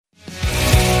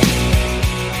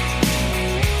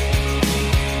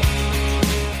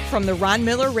From the Ron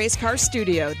Miller Race Car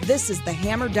Studio, this is the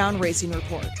Hammer Down Racing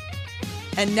Report.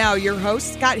 And now your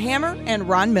hosts, Scott Hammer and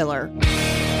Ron Miller.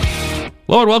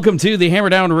 Hello and welcome to the Hammer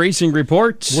Down Racing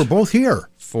Report. We're both here.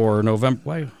 For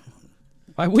November.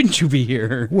 Why wouldn't you be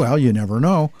here? Well, you never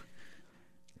know.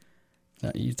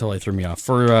 You totally threw me off.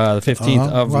 For the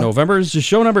 15th of November. This is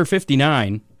show number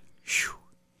 59. Whew.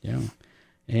 Yeah.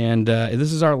 And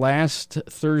this is our last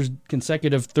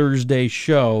consecutive Thursday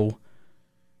show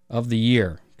of the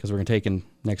year because we're going to take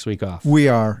next week off. We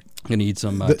are. Going to eat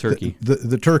some turkey.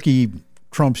 The turkey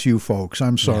trumps you folks.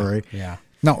 I'm sorry. Yeah.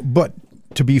 Now, but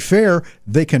to be fair,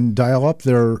 they can dial up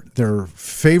their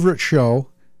favorite show.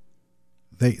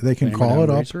 They can call it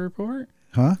up. Racer Report?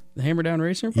 Huh? The Hammer Down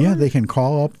Racing Report? Yeah, they can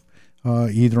call up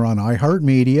either on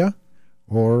iHeartMedia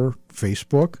or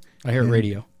Facebook.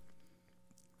 iHeartRadio.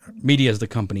 Media is the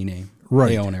company name. Right.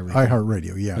 They own everything.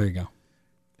 iHeartRadio, yeah. There you go.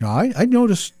 Now, I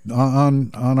noticed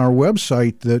on our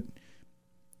website that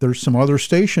there's some other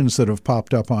stations that have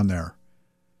popped up on there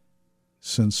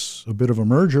since a bit of a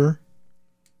merger.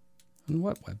 On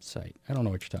what website? I don't know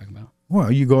what you're talking about.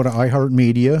 Well, you go to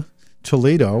iHeartMedia,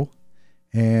 Toledo,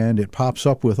 and it pops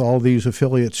up with all these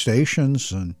affiliate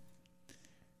stations. And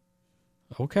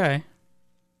okay.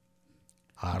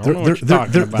 I don't know what you're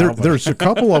talking about. There's a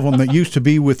couple of them that used to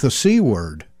be with the C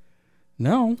word.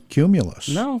 No. Cumulus.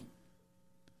 No.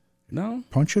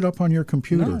 Punch it up on your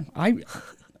computer. No. I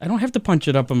don't have to punch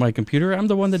it up on my computer. I'm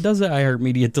the one that does the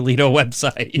iHeartMedia Toledo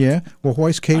website. Yeah? Well, why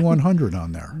is K100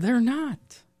 on there? They're not.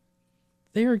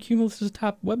 They are Cumulus's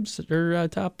top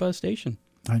station.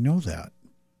 I know that.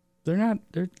 They're not.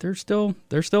 They're still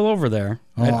over there.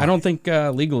 Oh, I don't think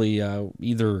legally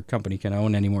either company can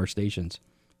own any more stations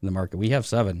in the market. We have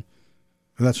 7.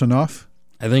 That's enough?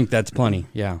 I think that's plenty.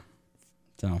 Yeah.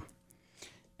 So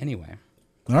anyway.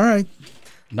 All right.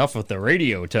 Enough with the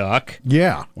radio talk.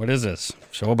 Yeah. What is this?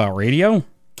 Show about radio?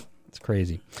 It's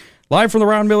crazy. Live from the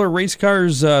Ron Miller Race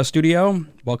Cars studio.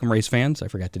 Welcome, race fans. I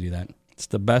forgot to do that. It's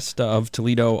the Best of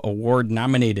Toledo Award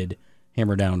nominated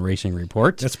Hammer Down Racing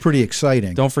Report. That's pretty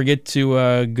exciting. Don't forget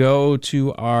to go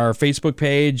to our Facebook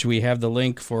page. We have the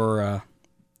link for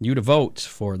you to vote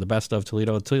for the Best of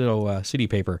Toledo. Toledo City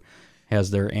Paper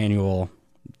has their annual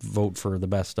vote for the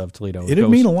Best of Toledo. It'd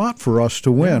mean a lot for us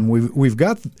to win. Yeah. We've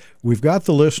got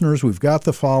the listeners, we've got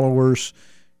the followers.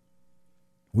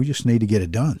 We just need to get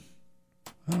it done.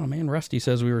 Oh man, Rusty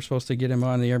says we were supposed to get him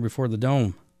on the air before the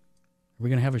Dome. Are we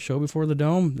going to have a show before the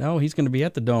Dome? No, he's going to be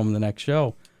at the Dome in the next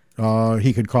show.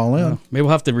 He could call in. Maybe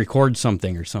we'll have to record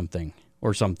something. I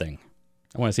want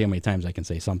to see how many times I can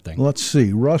say something. Let's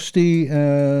see. Rusty,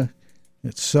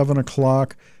 it's 7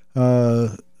 o'clock.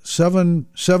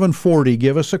 7:40,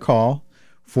 give us a call,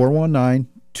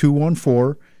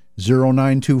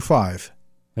 419-214-0925.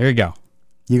 There you go.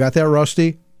 You got that,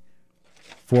 Rusty?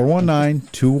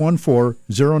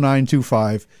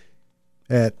 419-214-0925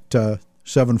 at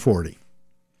 7:40.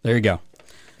 There you go.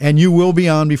 And you will be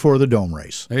on before the Dome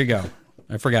race. There you go.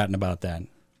 I've forgotten about that,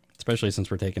 especially since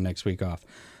we're taking next week off.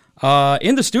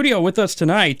 In the studio with us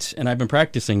tonight, and I've been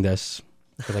practicing this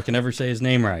because I can never say his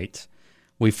name right,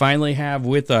 we finally have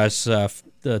with us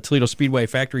the Toledo Speedway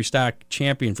Factory Stock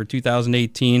Champion for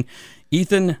 2018,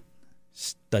 Ethan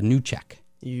Stadniczuk.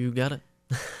 You got it.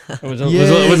 It was a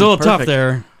little tough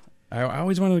there. I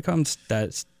always wanted to call him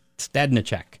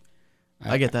Stadniczuk.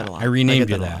 I get that a lot. I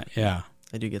renamed you that. Yeah.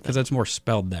 I do get that. Because that's more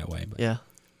spelled that way. But. Yeah.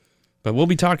 But we'll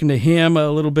be talking to him a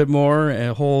little bit more,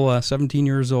 a whole 17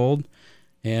 years old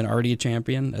and already a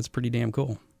champion. That's pretty damn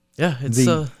cool. Yeah,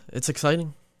 it's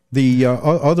exciting. The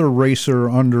other racer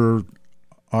under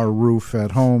our roof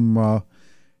at home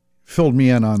filled me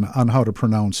in on how to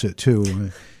pronounce it,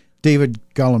 too. David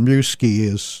Golumbewski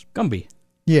is... Gumby.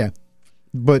 Yeah.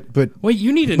 But wait,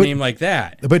 you need a name like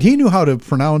that. But he knew how to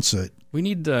pronounce it. We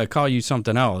need to call you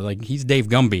something else. Like, he's Dave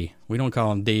Gumby. We don't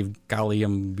call him Dave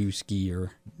Golumbewski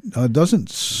or... doesn't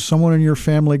someone in your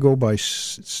family go by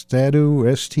Stadu,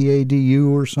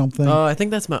 S-T-A-D-U or something? I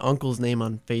think that's my uncle's name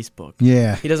on Facebook.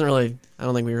 Yeah. He doesn't really... I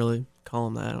don't think we really call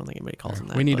him that. I don't think anybody calls him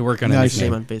that. We need to work on his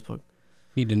name on Facebook.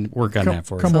 Need to work on that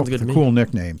for us. Come up with a cool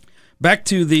nickname. Back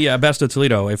to the Best of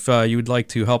Toledo. If you would like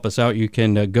to help us out, you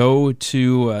can go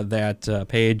to that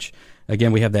page.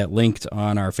 Again, we have that linked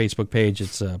on our Facebook page.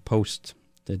 It's a post.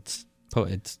 It's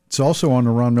also on the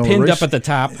Ron Miller pinned up at the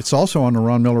top. It's also on the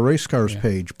Ron Miller Race Cars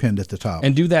page, pinned at the top.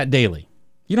 And do that daily.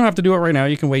 You don't have to do it right now.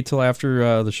 You can wait till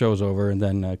after the show's over and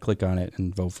then click on it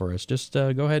and vote for us. Just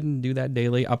go ahead and do that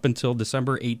daily up until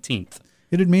December 18th.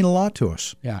 It'd mean a lot to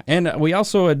us. Yeah, and we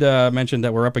also had mentioned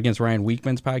that we're up against Ryan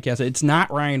Weekman's podcast. It's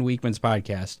not Ryan Weekman's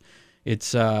podcast.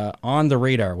 It's On the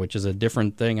Radar, which is a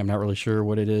different thing. I'm not really sure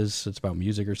what it is. It's about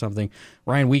music or something.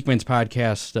 Ryan Weekman's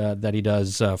podcast that he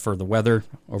does for the weather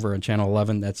over on Channel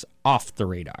 11, that's Off the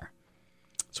Radar.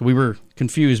 So we were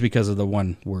confused because of the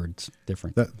one word's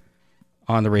different.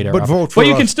 On the Radar. But vote for But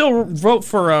you us. can still vote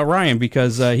for Ryan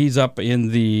because he's up in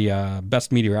the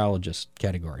best meteorologist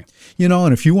category. You know,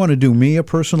 and if you want to do me a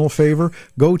personal favor,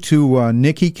 go to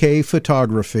Nikki K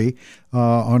Photography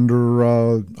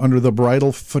under the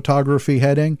bridal photography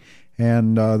heading,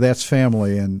 and that's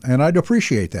family, and I'd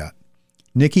appreciate that.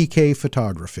 Nikki K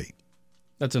Photography.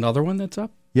 That's another one that's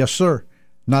up? Yes, sir.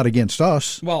 Not against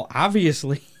us. Well,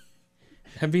 obviously,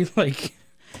 that'd be like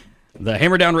the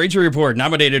Hammer Down Ranger Report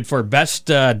nominated for Best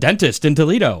Dentist in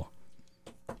Toledo.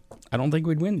 I don't think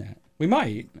we'd win that. We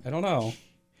might. I don't know.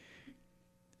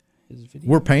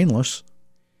 We're painless.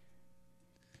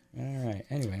 All right.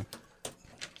 Anyway.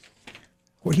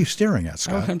 What are you staring at, Oh,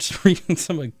 Scott? I'm just reading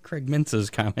some of Craig Mintz's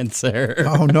comments there.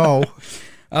 Oh, no.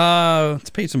 Let's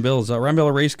pay some bills. Ron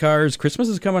Miller Race Cars. Christmas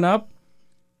is coming up.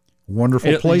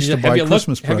 Wonderful place to buy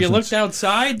Christmas presents. Have you looked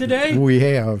outside today? We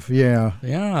have, yeah.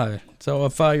 Yeah. So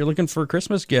if you're looking for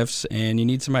Christmas gifts and you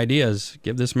need some ideas,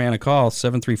 give this man a call,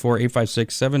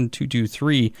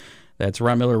 734-856-7223. That's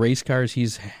Ron Miller Race Cars. He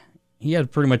has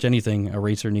pretty much anything a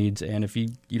racer needs, and if you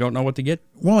don't know what to get,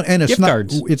 well, and gift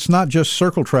cards. It's not just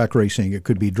circle track racing. It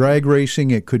could be drag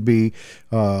racing. It could be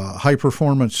high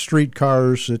performance street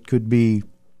cars. It could be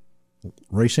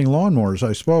racing lawnmowers,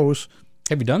 I suppose.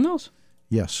 Have you done those?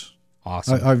 Yes.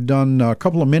 Awesome. I've done a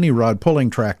couple of mini rod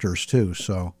pulling tractors too.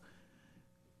 So,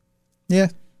 yeah,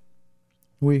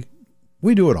 we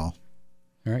do it all.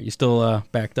 All right. You still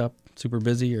backed up, super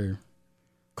busy, or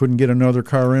couldn't get another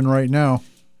car in right now?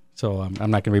 So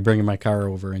I'm not going to be bringing my car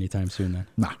over anytime soon then.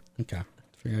 Nah. Okay.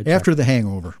 After the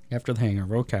hangover. After the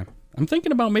hangover. Okay. I'm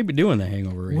thinking about maybe doing the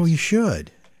hangover race. Well, you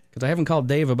should. Because I haven't called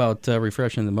Dave about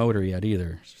refreshing the motor yet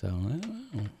either. So I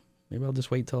don't know. Maybe I'll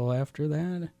just wait till after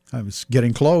that. I was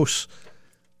getting close.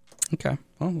 Okay.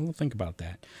 Well, we'll think about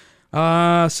that.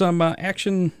 Some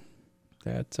action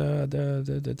that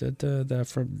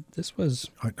from this was.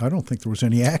 I don't think there was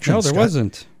any action. No, there Scott.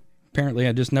 wasn't. Apparently,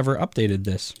 I just never updated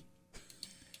this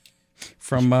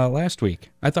from last week.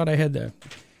 I thought I had.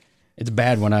 It's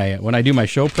bad when I do my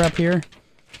show prep here.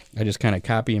 I just kind of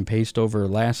copy and paste over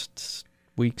last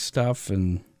week's stuff,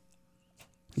 and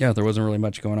yeah, there wasn't really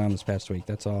much going on this past week.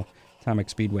 That's all Atomic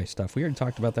Speedway stuff. We already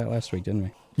talked about that last week, didn't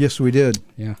we? Yes, we did.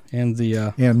 Yeah, and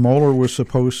the and Moeller was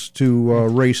supposed to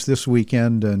race this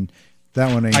weekend, and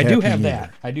that one ain't. I do have happening that.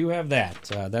 either. I do have that.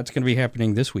 That's going to be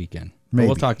happening this weekend. But Maybe.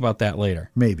 we'll talk about that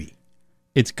later. Maybe.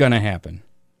 It's going to happen.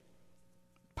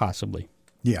 Possibly.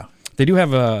 Yeah. They do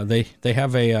have a they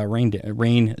have a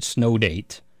rain snow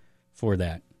date for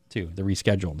that too. The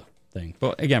rescheduled thing.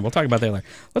 But again, we'll talk about that later.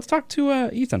 Let's talk to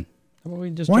Ethan. How about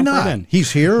we just Why jump not? right in?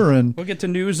 He's here, and We'll get to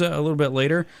news a little bit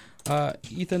later.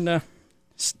 Ethan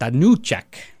Stadniczuk.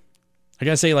 I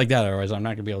gotta say it like that, otherwise I'm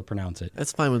not gonna be able to pronounce it.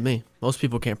 That's fine with me. Most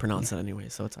people can't pronounce it anyway,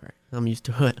 so it's all right. I'm used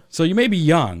to it. So you may be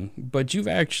young, but you've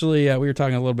actually we were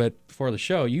talking a little bit before the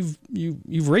show. You've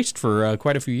raced for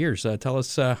quite a few years. Tell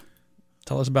us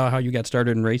about how you got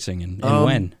started in racing and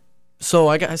when. So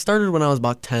I started when I was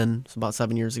about 10, so about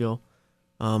 7 years ago.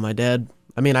 My dad,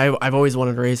 I've always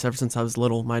wanted to race ever since I was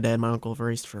little. My dad and my uncle have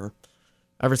raced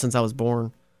ever since I was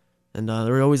born. And they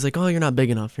were always like, oh, you're not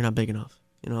big enough. You're not big enough.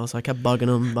 So I kept bugging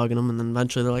them. And then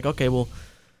eventually they're like, okay, we'll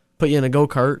put you in a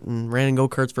go-kart. And ran in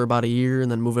go-karts for about a year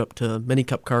and then moved up to mini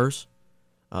cup cars.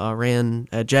 Ran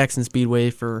at Jackson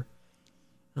Speedway for,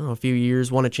 a few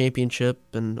years. Won a championship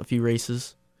and a few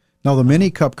races. now the mini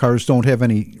cup cars don't have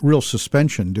any real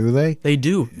suspension, do they? They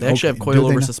do. They actually have Okay. Do they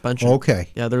coilover not? suspension. Okay.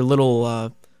 Yeah, they're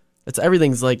little.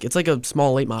 It's like a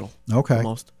small late model. Okay.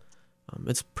 Almost.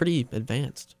 It's pretty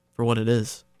advanced for what it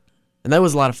is, and that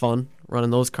was a lot of fun running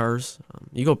those cars.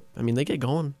 They get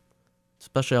going,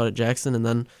 especially out at Jackson. And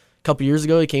then a couple years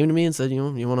ago, he came to me and said, you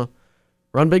want to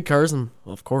run big cars? And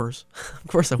well, of course,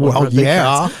 I want to Well, run big yeah.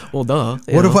 cars. Well, duh.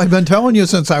 What have I been telling you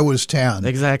since I was 10?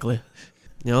 Exactly.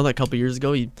 That couple years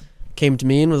ago, he came to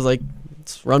me and was like,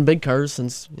 let's run big cars.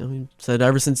 Since he said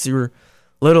ever since you were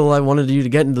little, I wanted you to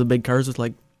get into the big cars. With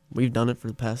we've done it for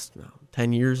the past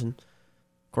 10 years, and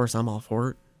of course I'm all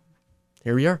for it.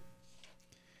 Here we are.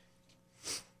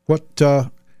 What?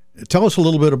 Tell us a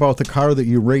little bit about the car that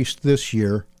you raced this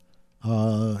year,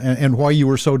 and why you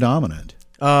were so dominant.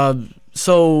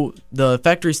 So the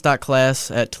factory stock class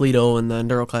at Toledo and the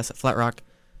enduro class at Flat Rock,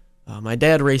 my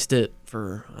dad raced it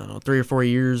for 3 or 4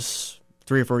 years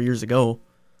ago.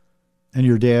 And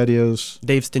your dad is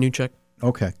Dave Stadniczuk,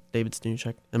 okay, David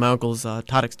Stadniczuk, and my uncle's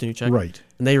Tadek Stadniczuk. right?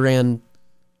 And they ran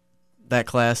that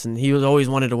class, and he was always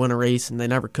wanted to win a race, and they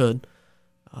never could.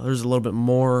 There's a little bit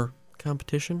more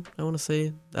competition, I want to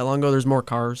say. That long ago, there's more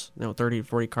cars, 30 to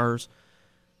 40 cars.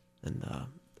 And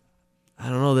I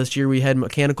don't know, this year we had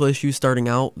mechanical issues starting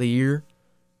out the year,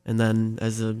 and then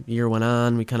as the year went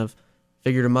on, we kind of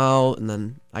figured them out, and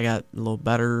then I got a little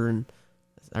better, and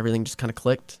everything just kind of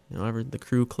clicked. The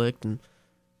crew clicked and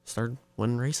started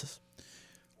winning races.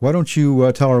 Why don't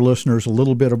you tell our listeners a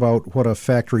little bit about what a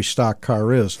factory stock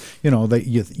car is? That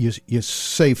you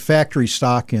say factory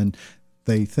stock, and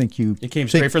they think it came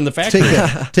straight from the factory.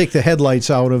 Take the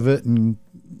headlights out of it and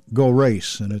go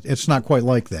race, and it's not quite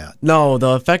like that. No,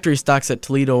 the factory stocks at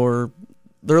Toledo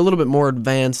they're a little bit more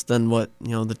advanced than what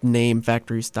the name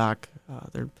factory stock.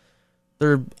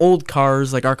 They're old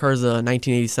cars, like our car is a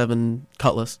 1987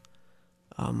 Cutlass,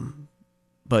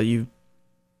 but you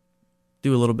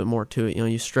do a little bit more to it.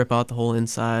 You strip out the whole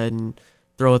inside and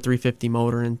throw a 350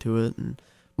 motor into it, and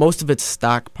most of it's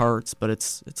stock parts, but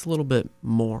it's a little bit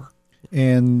more.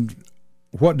 And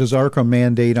what does ARCA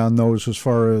mandate on those as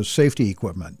far as safety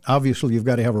equipment? Obviously, you've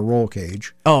got to have a roll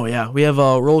cage. Oh, yeah. We have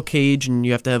a roll cage, and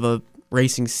you have to have a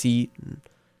racing seat, and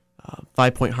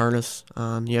 5-point harness.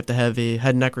 You have to have a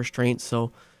head and neck restraint,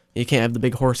 so you can't have the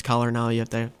big horse collar now. You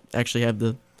have to actually have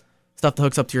the stuff that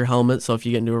hooks up to your helmet, so if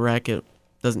you get into a wreck, it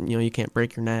doesn't, you can't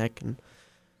break your neck. And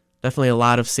definitely a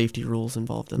lot of safety rules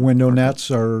involved in it. Window nets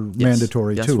are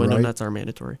mandatory too, right? Yes, window nets are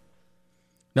mandatory.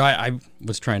 No, I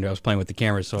was playing with the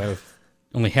cameras, so I was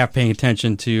only half paying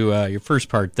attention to your first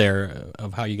part there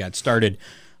of how you got started.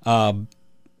 How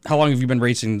long have you been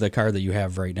racing the car that you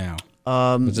have right now?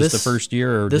 Was this the first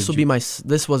year? Or this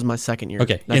was my second year.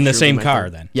 Okay, in the same car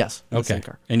then? Yes. Okay. The same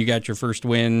car. And you got your first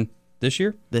win this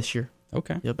year? This year.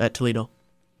 Okay. Yep, at Toledo.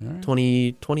 All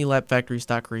right. 20 lap factory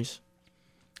stock race.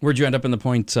 Where'd you end up in the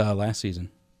points last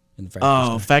season? In the factory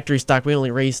stock? Factory stock. We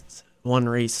only raced one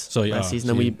race last season,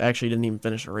 and we actually didn't even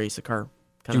finish a race. The car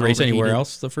Did you race anywhere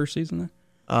else the first season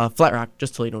then? Flat Rock,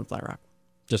 just Toledo and Flat Rock.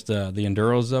 Just the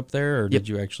Enduros up there, or did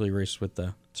you actually race with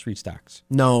the street stocks?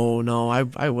 No,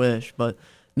 I wish, but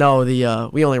no.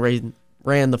 We only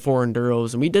ran the 4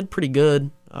 Enduros, and we did pretty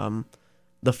good.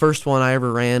 The first one I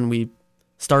ever ran, we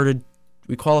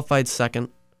qualified second,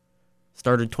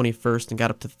 started 21st, and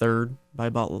got up to third by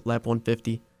about lap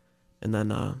 150, and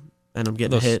then ended up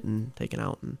getting hit and taken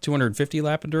out. 250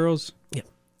 lap Enduros? Yep.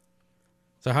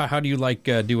 So how do you like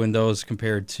doing those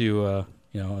compared to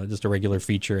just a regular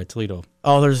feature at Toledo?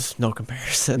 Oh, there's no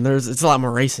comparison. It's a lot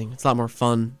more racing. It's a lot more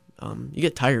fun. You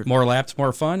get tired. More laps,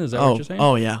 more fun? Is that what you're saying?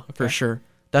 Oh, yeah, for sure.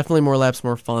 Definitely more laps,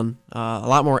 more fun. A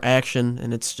lot more action,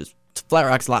 and Flat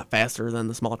Rock's a lot faster than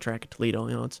the small track at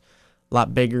Toledo. It's a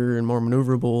lot bigger and more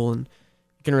maneuverable, and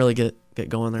you can really get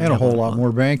going there. And a whole lot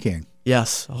more banking.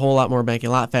 Yes, a whole lot more banking.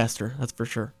 A lot faster, that's for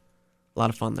sure. A lot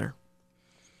of fun there.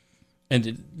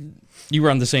 And you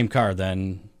run the same car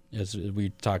then, as we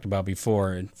talked about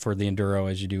before, for the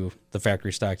Enduro as you do the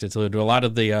factory stocks. Do a lot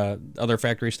of the other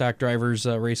factory stock drivers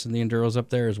racing the Enduros up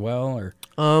there as well? Or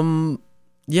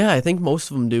yeah, I think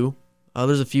most of them do.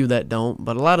 There's a few that don't,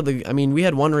 but a lot of we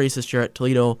had one race this year at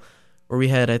Toledo where we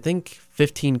had, I think,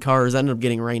 15 cars. Ended up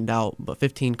getting rained out, but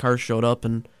 15 cars showed up,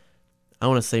 and I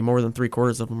want to say more than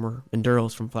 3/4 of them were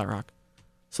Enduros from Flat Rock.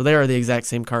 So they are the exact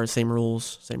same cars, same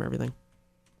rules, same everything.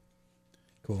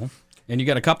 Cool. And you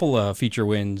got a couple feature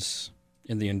wins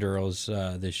in the Enduros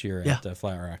this year at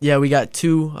Flat Rock. Yeah, we got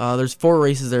 2. There's 4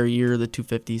 races there a year, the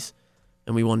 250s,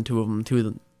 and we won 2 of them, 2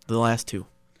 of the last 2.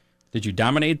 Did you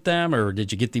dominate them, or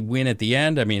did you get the win at the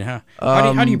end? I mean,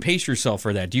 how do you pace yourself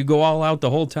for that? Do you go all out the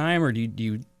whole time, or do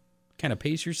you kind of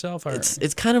pace yourself? Or?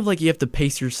 It's kind of like you have to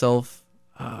pace yourself.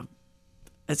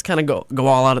 It's kind of go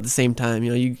all out at the same time.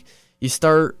 You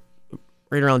start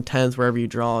right around 10th, wherever you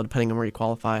draw, depending on where you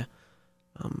qualify.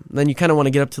 Then you kind of want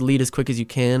to get up to the lead as quick as you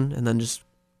can, and then just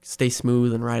stay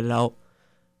smooth and ride it out.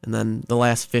 And then the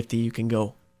last 50 you can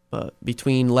go. But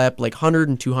between lap 100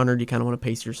 and 200, you kind of want to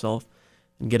pace yourself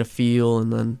and get a feel,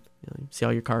 and then see how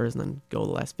your car is, and then go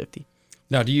the last 50.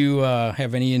 Now, do you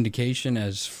have any indication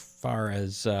as far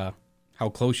as how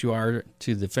close you are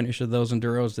to the finish of those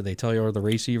Enduros? Do they tell you, or the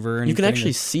race receiver? You can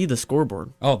actually see the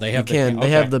scoreboard. Oh, they have. They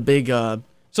have the big.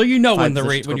 So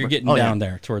when you're getting down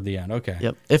there toward the end. Okay.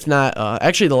 Yep. If not,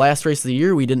 actually, the last race of the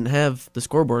year we didn't have the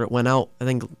scoreboard. It went out. I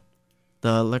think the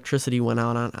electricity went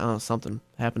out. I don't know, something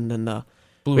happened, and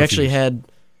we actually had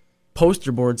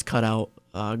poster boards cut out,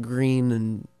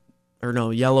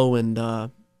 yellow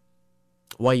and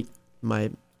white.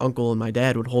 My uncle and my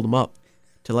dad would hold them up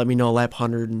to let me know lap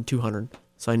 100 and 200,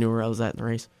 so I knew where I was at in the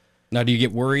race. Now, do you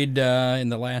get worried in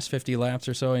the last 50 laps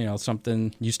or so? You know,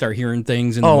 something you start hearing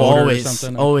things in the motor always, or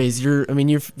something. Always. You're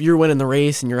winning the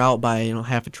race and you're out by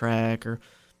half a track or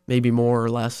maybe more or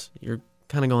less. You're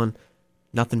kind of going,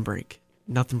 nothing break.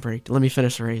 Let me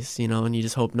finish the race, and you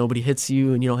just hope nobody hits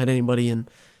you and you don't hit anybody. And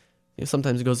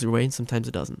sometimes it goes your way and sometimes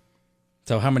it doesn't.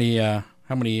 So how many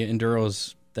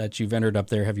enduros that you've entered up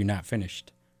there have you not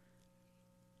finished?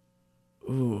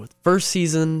 Ooh, first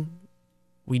season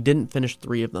we didn't finish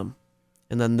 3 of them.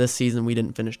 And then this season, we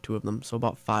didn't finish 2 of them, so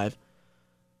about 5.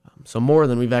 So more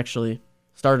than we've actually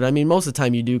started. I mean, most of the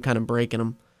time you do kind of break in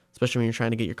them, especially when you're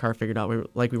trying to get your car figured out,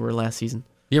 like we were last season.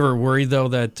 You ever worried, though,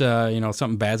 that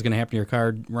something bad's going to happen to your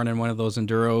car running one of those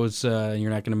enduros and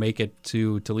you're not going to make it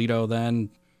to Toledo then?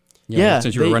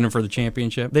 Since you were running for the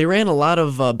championship? They ran a lot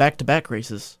of back-to-back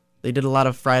races. They did a lot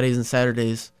of Fridays and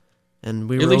Saturdays. And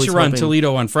we were At least you run hoping,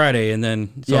 Toledo on Friday, and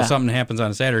then if something happens on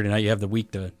a Saturday night, you have the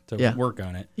week to work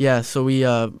on it. Yeah, so we,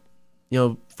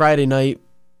 Friday night,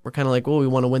 we're kind of like, well, we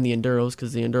want to win the Enduros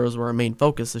because the Enduros were our main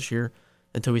focus this year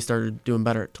until we started doing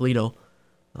better at Toledo.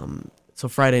 So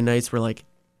Friday nights, we're like,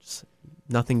 just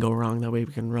nothing go wrong. That way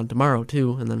we can run tomorrow,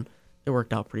 too. And then it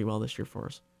worked out pretty well this year for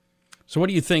us. So what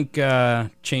do you think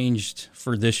changed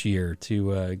for this year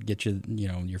to get you,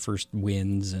 your first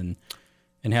wins and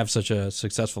have such a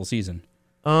successful season?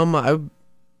 I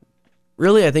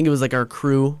think it was like our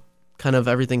crew,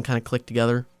 everything kind of clicked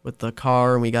together with the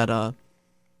car, and we got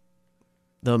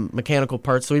the mechanical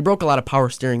parts. So we broke a lot of power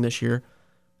steering this year.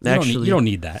 You don't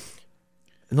need that.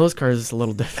 And those cars is a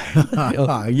little different.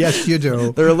 Yes, you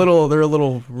do. They're a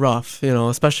little rough,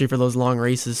 especially for those long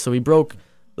races. So we broke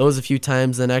those a few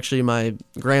times. And actually, my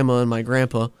grandma and my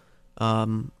grandpa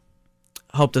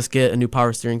helped us get a new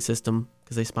power steering system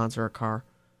because they sponsor our car.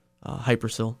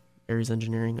 Hypersil, Aries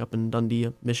Engineering up in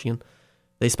Dundee, Michigan.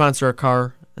 They sponsor our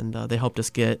car, and they helped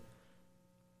us get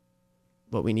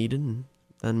what we needed, and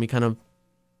then we kind of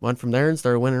went from there and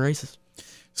started winning races.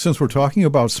 Since we're talking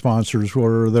about sponsors,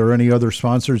 were there any other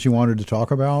sponsors you wanted to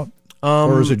talk about?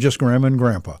 Or is it just Grandma and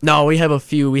Grandpa? No, we have a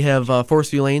few. We have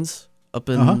Forest View Lanes up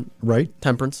in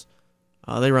Temperance.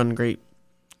 They run a great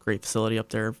facility up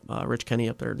there. Rich Kenny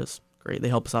up there does great. They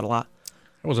help us out a lot.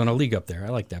 I was on a league up there. I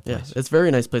like that place. Yeah, it's a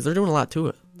very nice place. They're doing a lot to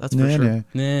it. That's for sure.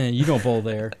 Nah, you don't bowl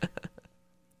there.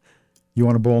 You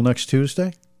want to bowl next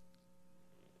Tuesday?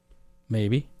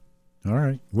 Maybe. All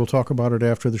right. We'll talk about it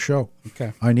after the show.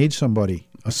 Okay. I need somebody,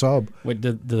 a sub. Wait,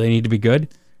 do they need to be good?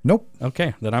 Nope.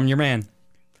 Okay, then I'm your man.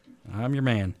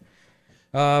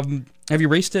 Have you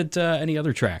raced at any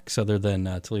other tracks other than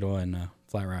Toledo and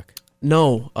Flat Rock?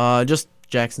 No, just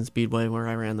Jackson Speedway where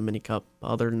I ran the Mini Cup.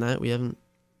 Other than that,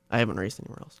 I haven't raced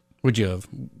anywhere else. Would you have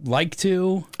liked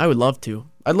to? I would love to.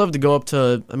 I'd love to go up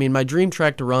to, my dream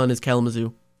track to run is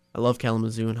Kalamazoo. I love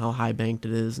Kalamazoo and how high banked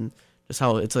it is and just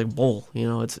how it's like a bowl,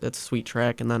 it's a sweet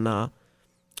track. And then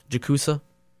Jacusa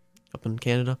up in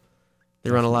Canada.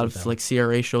 They run a lot of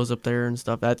CRA shows up there and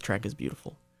stuff. That track is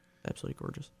beautiful. Absolutely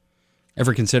gorgeous.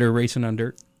 Ever consider racing on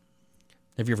dirt?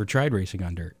 Have you ever tried racing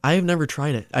on dirt? I have never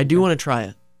tried it. I do want to try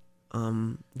it.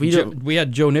 We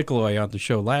had Joe Nicoloi on the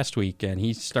show last week, and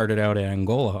he started out at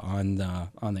Angola on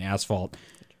the asphalt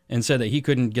and said that he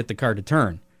couldn't get the car to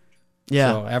turn.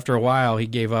 Yeah. So after a while, he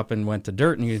gave up and went to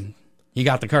dirt, and he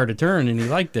got the car to turn, and he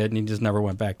liked it, and he just never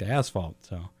went back to asphalt.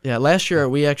 So yeah, last year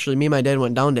me and my dad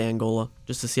went down to Angola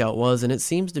just to see how it was, and it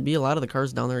seems to be a lot of the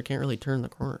cars down there can't really turn the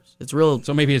corners. It's real.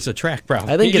 So maybe it's a track problem.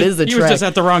 I think it is the track. He was just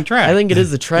at the wrong track. I think it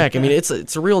is the track.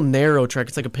 It's a real narrow track.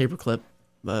 It's like a paperclip.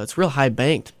 It's real high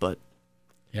banked, but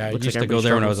yeah, I used to go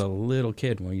there when I was a little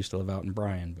kid when we used to live out in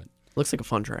Bryan. But looks like a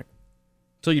fun track.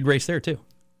 So you'd race there too?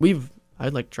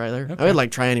 I'd like to try there. Okay. I would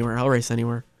like to try anywhere. I'll race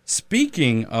anywhere.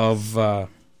 Speaking of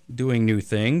doing new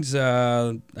things,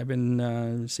 I've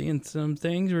been seeing some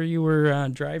things where you were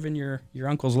driving your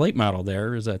uncle's late model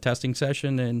there. It was a testing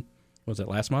session, and was it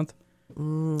last month?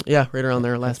 Yeah, right around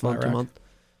there, last month, 2 months.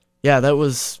 Yeah, that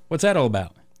was... What's that all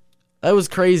about? That was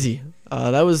crazy.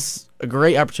 That was a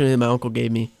great opportunity that my uncle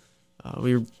gave me.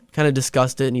 We kind of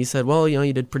discussed it, and he said, well,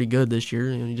 you did pretty good this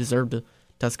year. You deserved to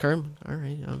test car. All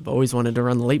right, I've always wanted to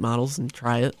run the late models and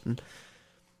try it, and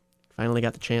finally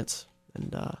got the chance.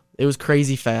 And it was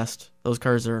crazy fast. Those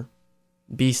cars are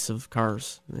beasts of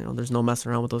cars. There's no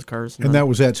messing around with those cars. And that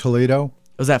was at Toledo?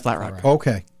 It was at Flat Rock.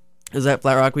 Okay. It was at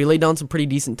Flat Rock. We laid down some pretty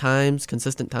decent times,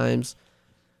 consistent times.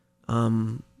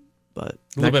 But a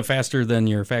little bit faster than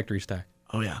your factory stock.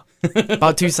 Oh yeah,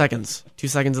 about 2 seconds. 2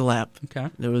 seconds a lap. Okay.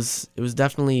 It was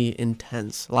definitely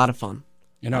intense. A lot of fun.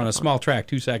 On a small track,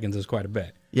 2 seconds is quite a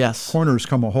bit. Yes. Corners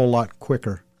come a whole lot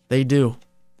quicker. They do.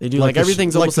 They do like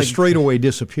everything's almost like the straightaway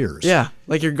disappears. Yeah,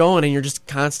 like you're going and you're just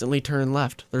constantly turning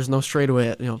left. There's no straightaway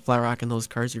at Flat Rock in those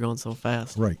cars. You're going so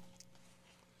fast. Right.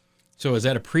 So is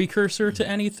that a precursor to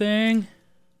anything?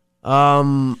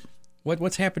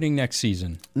 What's happening next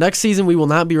season? Next season we will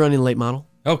not be running late model.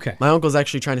 Okay. My uncle's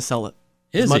actually trying to sell it.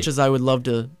 As much as I would love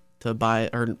to buy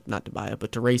it, or not to buy it,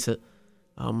 but to race it,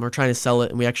 we're trying to sell it,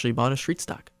 and we actually bought a street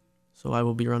stock. So I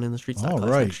will be running the street stock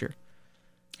class next year.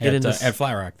 At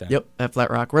Flat Rock then? Yep, at Flat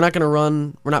Rock. We're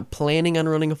not planning on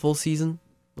running a full season.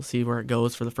 We'll see where it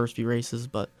goes for the first few races,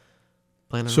 but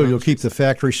plan on So you'll keep the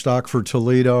factory stock for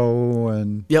Toledo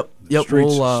and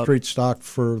street stock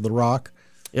for the Rock?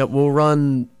 Yep, we'll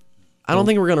run. I don't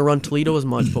think we're going to run Toledo as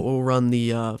much, but we'll run the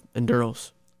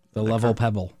Enduros. The Level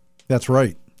Pebble. That's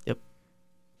right. Yep.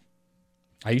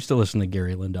 I used to listen to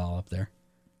Gary Lindahl up there.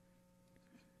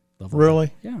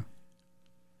 Really? Yeah.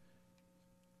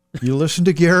 You listen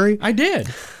to Gary? I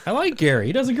did. I like Gary.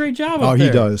 He does a great job up there. Oh, he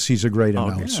does. He's a great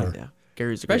announcer. Yeah.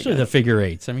 Gary's a Especially great guy. the figure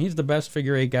eights. I mean, he's the best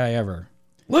figure eight guy ever.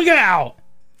 Look out!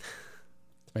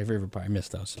 It's my favorite part. I miss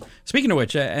those. Speaking of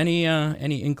which, any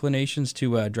inclinations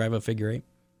to drive a figure eight?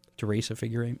 To race a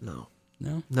figure eight? No.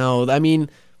 No? I mean,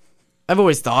 I've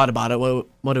always thought about it,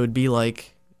 what it would be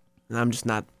like, and I'm just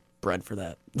not bred for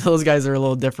that. Those guys are a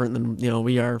little different than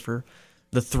we are for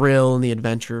the thrill and the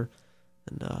adventure.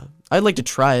 And I'd like to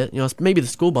try it. Maybe the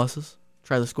school buses.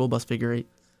 Try the school bus figure eight.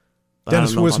 But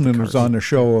Dennis Wisman was on the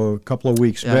show a couple of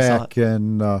weeks back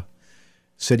and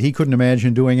said he couldn't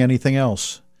imagine doing anything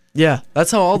else. Yeah, that's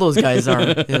how all those guys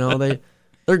are.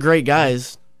 They're great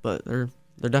guys, but they're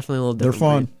definitely a little different. They're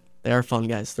fun. They are fun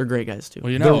guys. They're great guys too.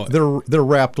 Well, they're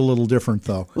wrapped a little different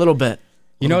though. A little bit.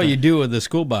 You do with the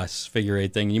school bus figure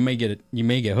eight thing. You may get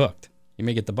hooked. You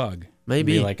may get the bug.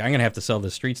 Maybe. Be like, I'm gonna have to sell the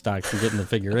street stocks and get in the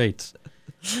figure eights.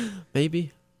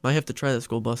 Maybe. Might have to try that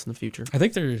school bus in the future. I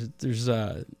think there's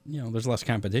less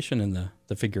competition in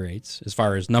the figure eights as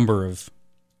far as number of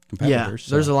competitors.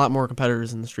 Yeah, there's a lot more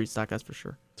competitors in the street stock, that's for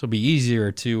sure. So it'll be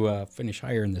easier to finish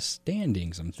higher in the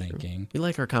standings, I'm thinking. We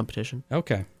like our competition.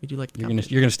 Okay. We do like the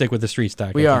competition. You're gonna stick with the street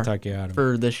stock. We are. Talk you out of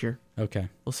for this year. Okay.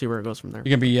 We'll see where it goes from there.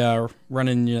 You're gonna be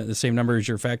running the same number as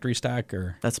your factory stock,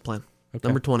 or that's the plan. Okay.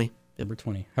 Number 20. Number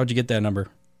 20. How'd you get that number?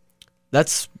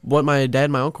 That's what my dad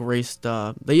and my uncle raced.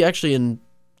 They actually, in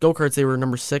go-karts, they were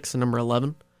number 6 and number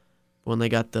 11. When they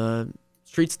got the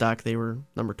street stock, they were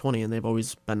number 20, and they've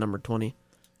always been number 20,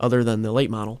 other than the late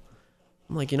model.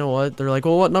 I'm like, you know what? They're like,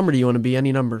 well, what number do you want to be?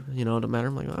 Any number. It doesn't matter.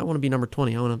 I'm like, I want to be number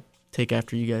 20. I want to take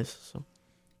after you guys. So.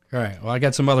 All right. Well, I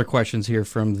got some other questions here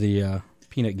from the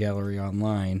Peanut Gallery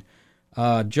online.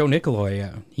 Joe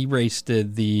Nicoloy, he raced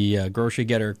the Grocery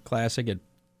Getter Classic at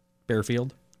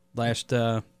Bearfield last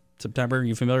September.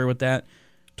 You familiar with that?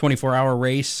 24-hour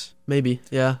race? Maybe.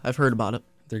 Yeah, I've heard about it.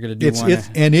 They're going to do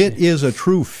And it is a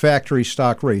true factory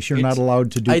stock race. You're not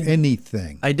allowed to do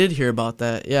anything. I did hear about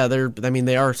that. Yeah,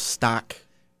 they are stock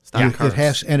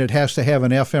cars. It has to have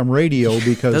an FM radio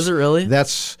because does it really?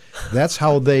 That's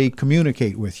how they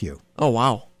communicate with you. Oh,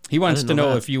 wow. He wants to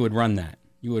know if you would run that.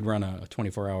 You would run a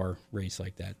 24-hour race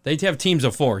like that. They'd have teams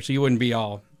of 4, so you wouldn't be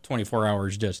all 24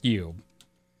 hours just you.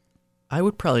 I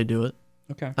would probably do it.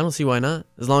 Okay. I don't see why not.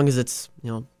 As long as it's,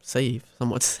 safe,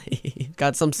 somewhat safe.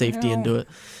 Got some safety into it.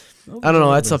 I don't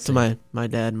know. That's up to my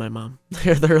dad and my mom.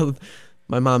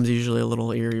 My mom's usually a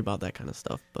little eerie about that kind of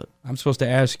stuff. But I'm supposed to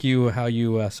ask you how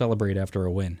you celebrate after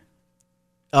a win.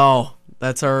 Oh,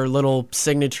 that's our little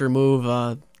signature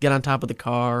move. Get on top of the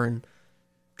car and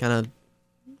kind of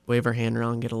wave our hand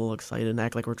around, get a little excited, and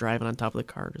act like we're driving on top of the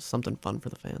car. Just something fun for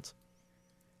the fans.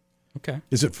 Okay.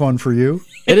 Is it fun for you?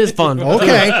 It is fun.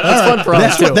 Okay. It's fun for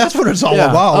us, too. That's what it's all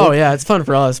about. Oh, yeah, it's fun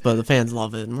for us, but the fans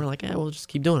love it. And we're like, yeah, we'll just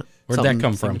keep doing it. Where'd that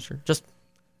come from? Just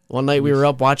one night we were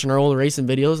up watching our old racing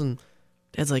videos, and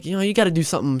Dad's like, you got to do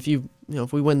something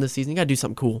if we win this season, you got to do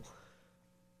something cool.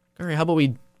 All right, how about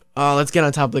let's get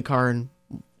on top of the car and,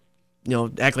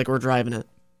 act like we're driving it.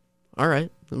 All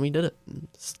right. And we did it.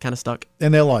 It's kind of stuck.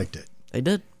 And they liked it. They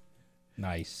did.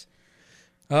 Nice.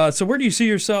 So where do you see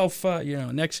yourself,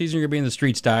 next season you're going to be in the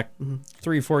street stock,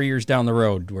 3 or 4 years down the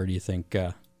road? Where do you think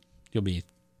you'll be?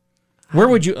 Where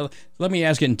would you, let me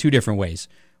ask it in 2 different ways.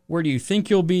 Where do you think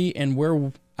you'll be, and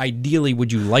where ideally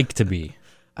would you like to be?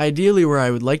 Ideally, where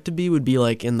I would like to be would be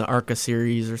like in the ARCA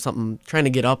series or something, trying to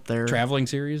get up there. Traveling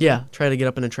series? Yeah, try to get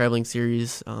up in a traveling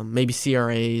series, maybe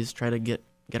CRAs, try to get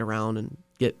around and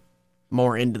get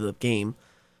more into the game.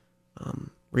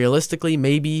 Realistically,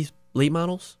 maybe late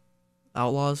models.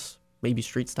 Outlaws, maybe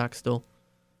street stock still.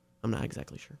 I'm not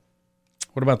exactly sure.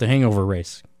 What about the hangover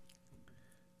race?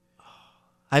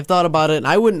 I've thought about it, and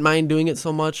I wouldn't mind doing it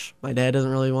so much. My dad doesn't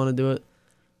really want to do it.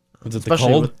 Was it the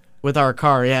cold? with our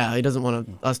car, yeah, he doesn't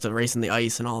want us to race in the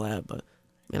ice and all that. But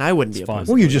I wouldn't be opposed.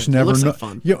 Well, you just never know. Like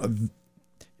fun.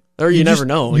 Or you never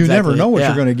know. You exactly. never know what yeah.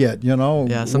 you're going to get.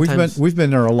 Yeah, sometimes we've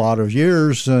been there a lot of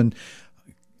years, and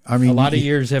I mean, A lot of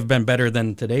years have been better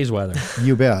than today's weather.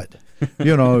 You bet.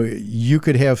 You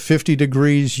could have 50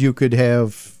 degrees. You could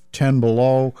have 10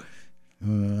 below.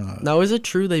 Now, is it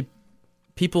true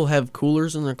people have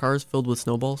coolers in their cars filled with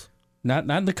snowballs? Not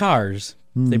in the cars.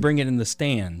 They bring it in the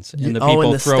stands, and the Oh, people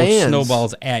in the throw stands.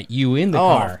 snowballs at you in the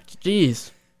car.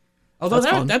 Jeez. Although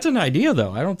that's fun. that's an idea,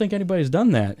 though. I don't think anybody's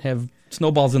done that. Have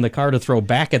snowballs in the car to throw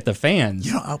back at the fans.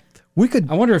 We could.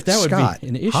 I wonder if that would Scott, be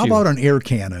an issue. How about an air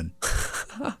cannon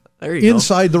There you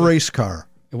inside the race car?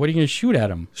 What are you going to shoot at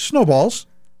them? Snowballs.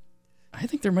 I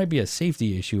think there might be a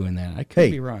safety issue in that. I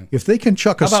could be wrong. If they can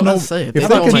chuck a How about let's say if it? they How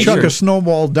about can my chuck shirt? a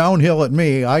snowball downhill at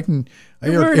me, I can.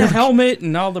 You're wearing a helmet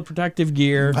and all the protective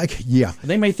gear. Yeah.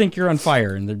 They may think you're on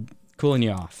fire and they're cooling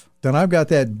you off. Then I've got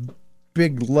that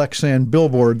big Lexan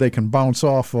billboard they can bounce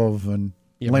off of and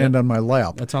land on my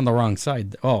lap. That's on the wrong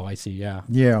side. Oh, I see. Yeah.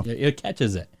 Yeah. It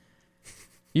catches it.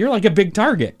 You're like a big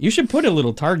target. You should put a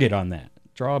little target on that.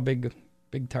 Draw a big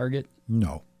target.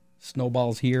 No.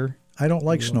 Snowballs here. I don't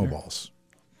like snowballs.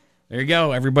 There you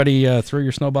go. Everybody throw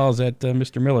your snowballs at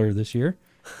Mr. Miller this year.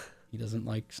 He doesn't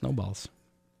like snowballs.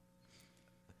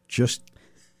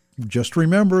 Just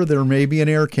remember there may be an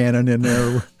air cannon in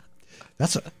there.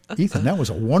 Ethan, that was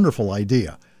a wonderful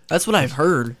idea. That's what I've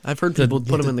heard. I've heard people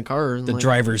put them in the car. And The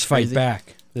drivers fight crazy.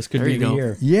 back. This could There be you the go.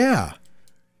 year. Yeah.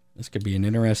 This could be an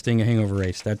interesting hangover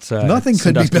race. That's Nothing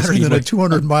could be Sandusky better than a Speedway.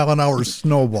 200-mile-an-hour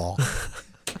snowball.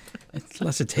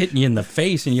 Unless it's hitting you in the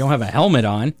face and you don't have a helmet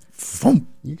on. Thump.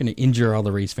 You're going to injure all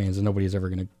the race fans and nobody's ever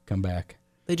going to come back.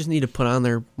 They just need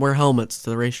to wear helmets to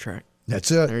the racetrack.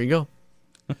 That's it. There you go.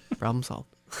 Problem solved.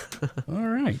 All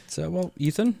right. So, well,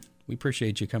 Ethan, we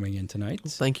appreciate you coming in tonight.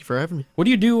 Thank you for having me. What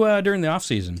do you do during the off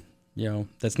season?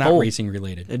 That's not Bowl. racing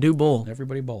related. I do bowl.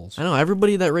 Everybody bowls. I know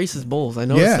everybody that races bowls. I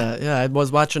noticed Yeah. that. Yeah, I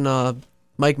was watching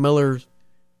Mike Miller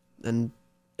and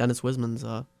Dennis Wisman's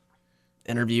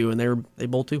interview, and they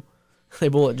bowl too. They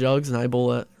bowl at Jugs, and I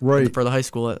bowl at for the high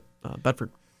school at Bedford.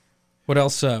 What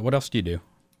else? What else do you do?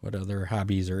 What other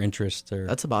hobbies or interests? Or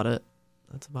That's about it.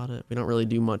 We don't really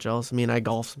do much else. I mean, I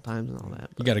golf sometimes and all that.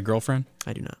 you got a girlfriend?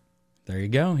 I do not. There you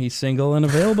go. He's single and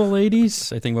available,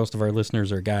 ladies. I think most of our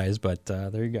listeners are guys, but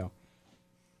there you go.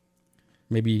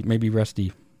 Maybe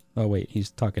Rusty. Oh wait,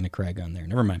 he's talking to Craig on there.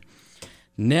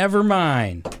 Never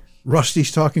mind.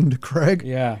 Rusty's talking to Craig?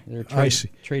 Yeah, they're I see.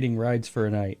 trading rides for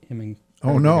a night. Him and Oh,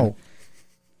 Craig no.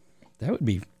 That would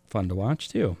be fun to watch,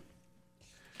 too.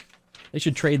 They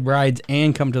should trade rides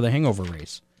and come to the hangover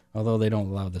race, although they don't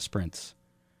allow the sprints.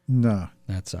 No.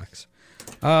 That sucks.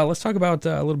 Let's talk about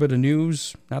a little bit of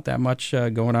news. Not that much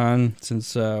going on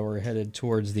since we're headed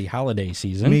towards the holiday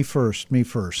season. Me first.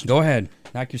 Go ahead.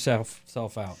 Knock yourself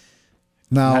out.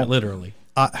 Now, Not literally.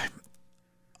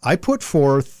 I put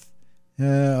forth,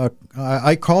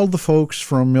 I called the folks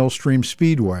from Millstream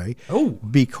Speedway Oh,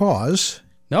 because,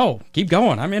 no. Keep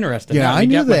going. I'm interested. yeah, Now, I you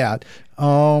knew got my- that.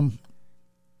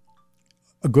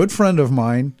 A good friend of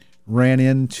mine ran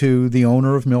into the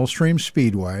owner of Millstream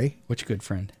Speedway, Which good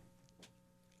friend?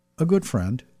 a good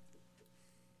friend.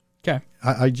 Okay.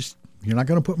 I just, you're not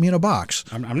going to put me in a box.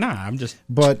 I'm not. I'm just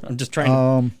But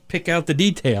trying to pick out the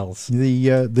details.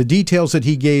 the details that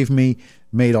he gave me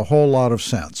made a whole lot of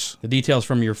sense. The details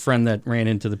from your friend that ran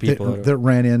into the people. That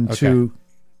ran into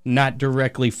Not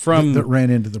directly from. that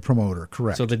ran into the promoter,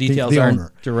 correct. So the details the aren't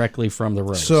owner. directly from the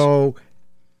roads. So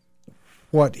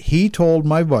what he told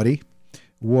my buddy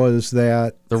was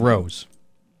that the Rose.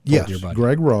 yes, your buddy.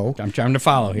 Greg Rowe. I'm trying to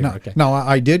follow here. Now, Okay. now,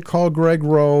 I did call Greg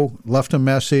Rowe, left a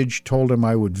message, told him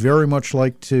I would very much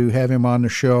like to have him on the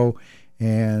show,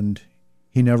 and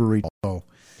he never reached out.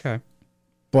 Okay.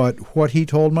 But what he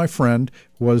told my friend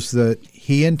was that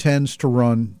he intends to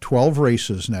run 12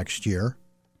 races next year.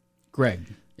 Greg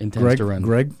intends to run.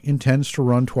 Greg intends to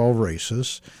run 12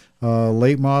 races,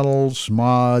 late models,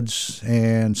 mods,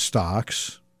 and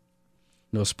stocks.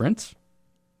 No sprints.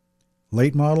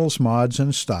 Late models, mods,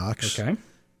 and stocks. Okay.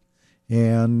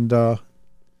 And a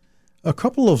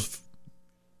couple of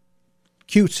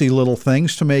cutesy little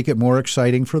things to make it more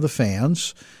exciting for the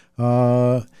fans.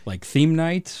 Like theme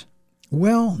nights.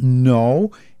 Well,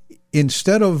 no.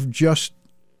 Instead of just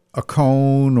a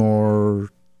cone or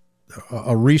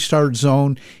a restart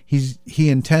zone, he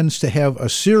intends to have a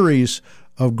series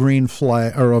of green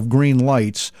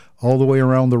lights all the way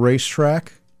around the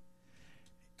racetrack.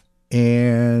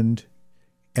 And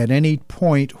at any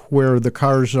point where the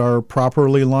cars are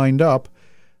properly lined up,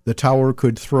 the tower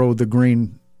could throw the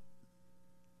green.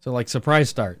 So like surprise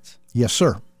starts. Yes,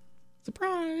 sir.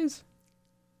 Surprise.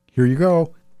 Here you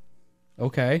go.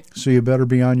 Okay. So you better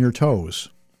be on your toes.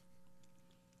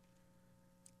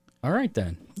 All right,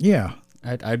 then. Yeah.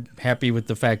 I'm happy with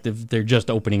the fact that they're just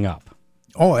opening up.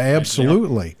 Oh,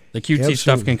 absolutely. The cutesy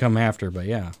stuff can come after, but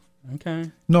yeah.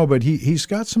 Okay. No, but he's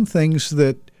got some things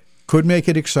that could make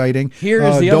it exciting.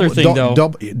 Here's the other thing, though.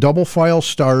 Double file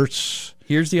starts.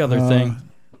 Here's the other thing.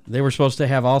 They were supposed to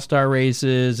have all-star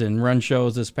races and run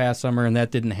shows this past summer, and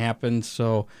that didn't happen.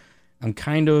 So I'm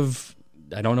kind of,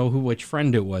 I don't know which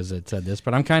friend it was that said this,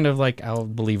 but I'm kind of like, I'll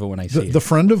believe it when I see it. The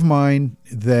friend of mine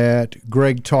that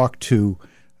Greg talked to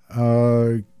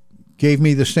gave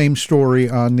me the same story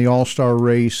on the all-star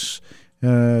race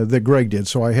that Greg did.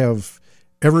 So I have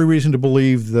every reason to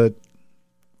believe that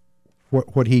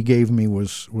what he gave me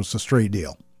was a straight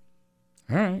deal.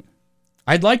 All right.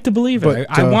 I'd like to believe it.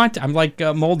 I'm like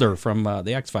Mulder from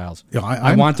the X-Files. Yeah,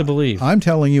 I want to believe. I'm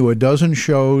telling you, a dozen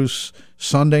shows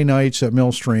Sunday nights at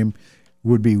Millstream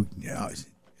would be,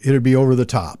 it'd be over the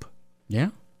top. Yeah,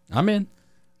 I'm in.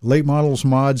 Late models,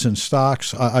 mods, and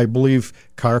stocks. I believe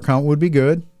car count would be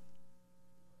good.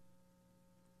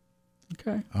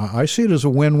 Okay. I see it as a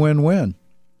win-win-win.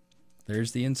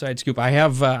 There's the inside scoop.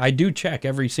 I do check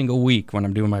every single week when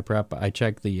I'm doing my prep. I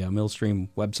check the Millstream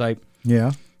website.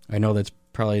 Yeah. I know that's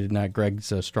probably not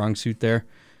Greg's strong suit there.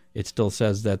 It still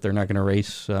says that they're not going to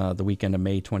race the weekend of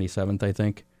May 27th, I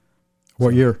think.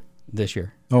 What year? This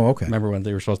year. Oh, okay. Remember when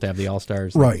they were supposed to have the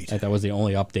All-Stars? Right. That was the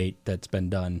only update that's been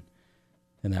done,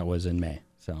 and that was in May.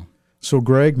 So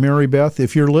Greg, Mary Beth,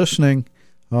 if you're listening,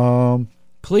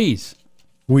 please,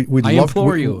 I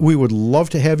implore you. We would love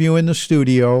to have you in the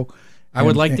studio. I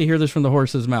would like to hear this from the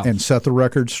horse's mouth. And set the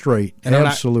record straight. And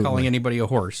Absolutely. I'm not calling anybody a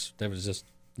horse. That was just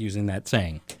using that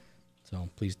saying. So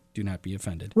please do not be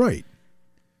offended. Right.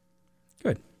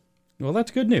 Good. Well,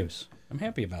 that's good news. I'm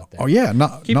happy about that. Oh, yeah.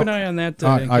 Keep an eye on that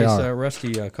in case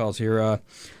Rusty calls here.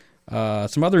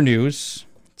 Some other news,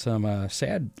 some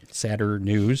sadder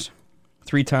news.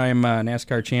 Three-time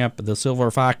NASCAR champ, the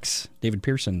Silver Fox, David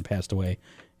Pearson, passed away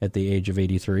at the age of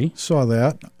 83. Saw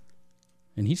that.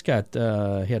 And he's got,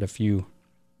 he had a few,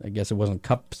 I guess it wasn't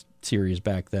Cup Series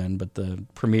back then, but the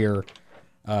premier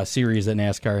series that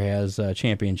NASCAR has,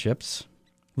 championships.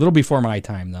 A little before my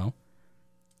time, though.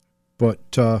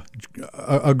 But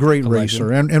a great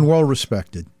racer and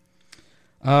well-respected.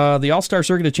 The All-Star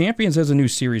Circuit of Champions has a new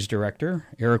series director,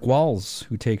 Eric Walls,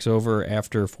 who takes over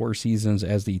after 4 seasons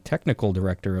as the technical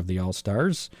director of the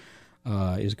All-Stars,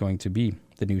 is going to be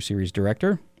the new series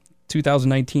director.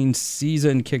 2019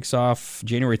 season kicks off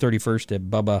January 31st at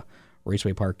Bubba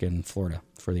Raceway Park in Florida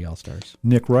for the All-Stars.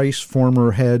 Nick Rice,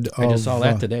 former head of... I just saw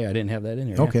that today. I didn't have that in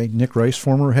here. Okay. Yeah. Nick Rice,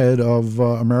 former head of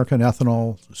American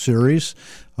Ethanol Series,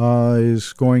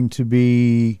 is going to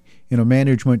be in a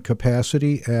management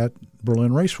capacity at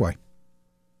Berlin Raceway.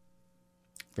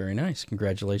 Very nice.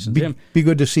 Congratulations to him. Be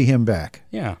good to see him back.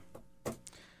 Yeah.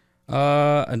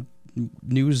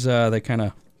 News that kind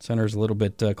of centers a little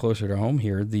bit closer to home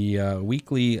here. The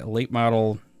weekly late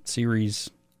model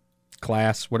series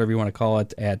class, whatever you want to call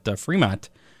it, at Fremont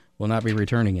will not be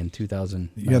returning in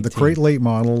 2019. Yeah, the crate late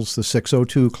models, the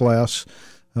 602 class,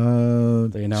 they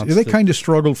announced they kind of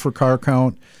struggled for car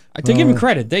count. To give them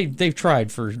credit, they've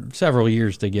tried for several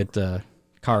years to get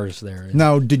cars there.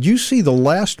 Now, did you see the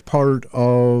last part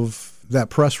of that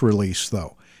press release,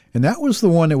 though? And that was the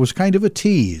one that was kind of a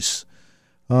tease.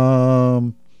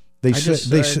 They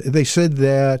said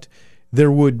that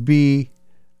there would be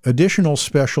additional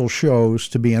special shows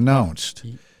to be announced.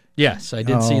 Yes, I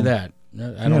did see that.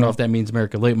 I don't know if that means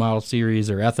American Late Model Series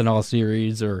or Ethanol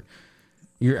Series or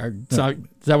is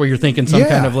that what you're thinking? Some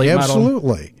kind of late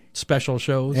model special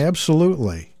shows?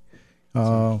 Absolutely.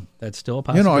 That's still a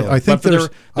possibility. I think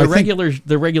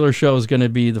the regular show is going to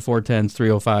be the 410s,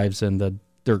 305s, and the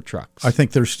dirt trucks. I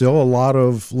think there's still a lot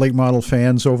of late model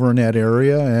fans over in that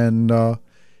area, and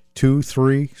 2,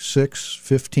 3, 6,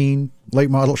 15 late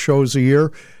model shows a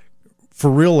year for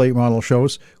real late model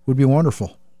shows would be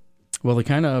wonderful. Well, the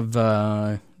kind of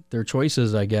their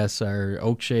choices, I guess, are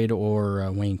Oakshade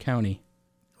or Wayne County.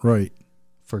 Right.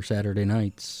 For Saturday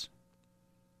nights.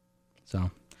 So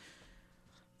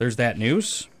there's that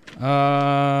news.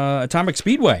 Atomic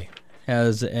Speedway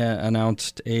has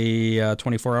announced a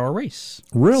 24-hour race.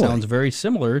 Really? Sounds very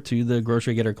similar to the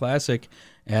Grocery Getter Classic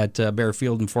at Bear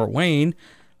Field in Fort Wayne.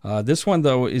 This one,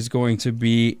 though, is going to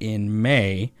be in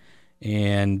May.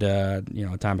 And,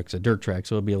 Atomic's a dirt track,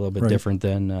 so it'll be a little bit different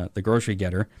than the Grocery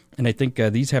Getter. And I think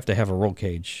these have to have a roll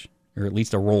cage, or at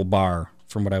least a roll bar,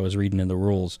 from what I was reading in the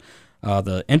rules.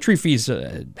 The entry fee's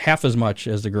half as much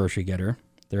as the Grocery Getter.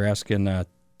 They're asking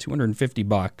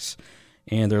 $250,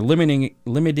 and they're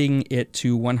limiting it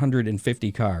to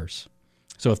 150 cars.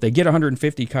 So if they get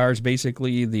 150 cars,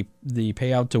 basically the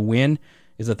payout to win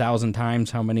is 1,000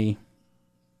 times how many?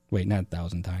 Wait, not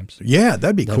 1,000 times. Yeah,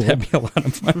 that'd be cool. That'd be a lot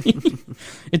of money.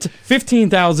 It's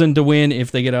 15,000 to win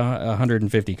if they get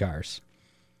 150 cars.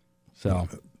 So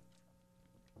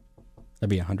that'd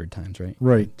be 100 times, right?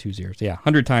 Right. 2 zeros. Yeah,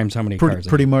 100 times how many cars.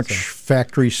 Pretty much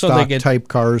factory stock type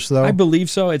cars, though. I believe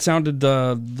so. It sounded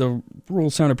the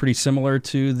rules sounded pretty similar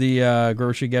to the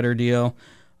grocery getter deal,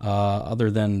 other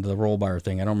than the roll bar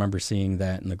thing. I don't remember seeing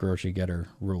that in the grocery getter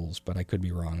rules, but I could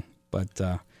be wrong. But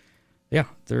yeah,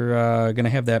 they're going to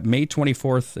have that May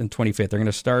 24th and 25th. They're going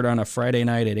to start on a Friday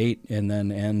night at 8 and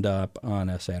then end up on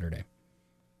a Saturday.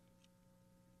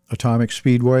 Atomic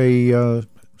Speedway,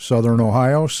 Southern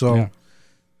Ohio. So, yeah.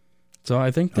 So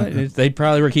I think that they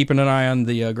probably were keeping an eye on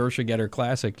the Grocery Getter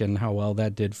Classic and how well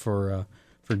that did for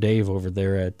Dave over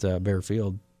there at Bear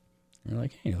Field. They're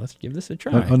like, hey, let's give this a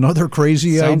try. Another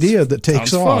crazy idea that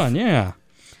takes off. Fun, yeah.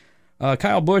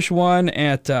 Kyle Busch won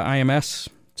at IMS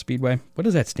Speedway. What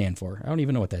does that stand for? I don't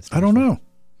even know what that stands for. I don't know.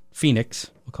 Phoenix.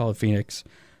 We'll call it Phoenix.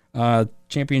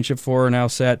 Championship 4 now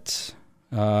set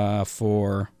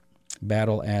for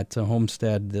battle at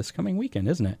Homestead this coming weekend,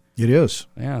 isn't it? It is.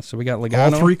 Yeah, so we got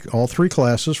Logano. All three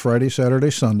classes, Friday,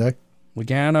 Saturday, Sunday.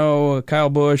 Logano, Kyle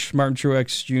Busch, Martin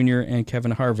Truex Jr., and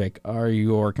Kevin Harvick are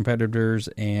your competitors,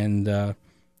 and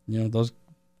those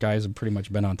guys have pretty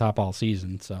much been on top all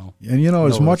season. So, and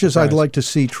as much as I'd like to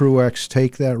see Truex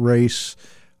take that race,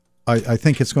 I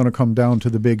think it's going to come down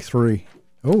to the big three.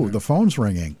 Oh, the phone's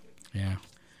ringing. Yeah,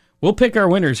 we'll pick our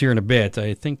winners here in a bit.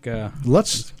 I think.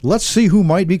 Let's see who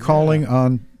might be calling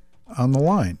on the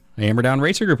line. Hammer Down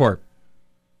Racing Report.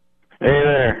 Hey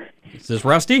there. Is this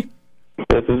Rusty?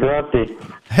 This is Rusty.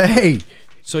 Hey.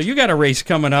 So you got a race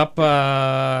coming up.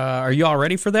 Are you all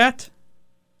ready for that?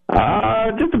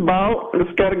 Just about.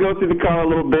 Just got to go through the car a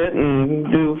little bit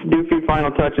and do a few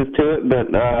final touches to it, but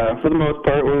for the most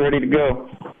part, we're ready to go.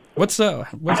 What's the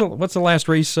last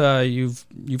race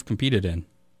you've competed in?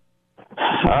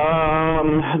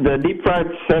 The Deep Fried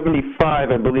 75,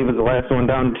 I believe, is the last one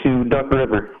down to Duck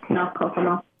River. No,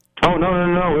 Kokomo. Oh,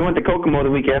 no. We went to Kokomo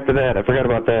the week after that. I forgot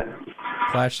about that.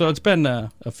 Flash. So it's been a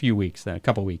few weeks then, a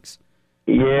couple weeks.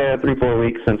 Yeah, 3-4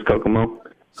 weeks since Kokomo.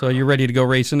 So you're ready to go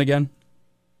racing again?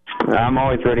 I'm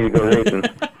always ready to go racing.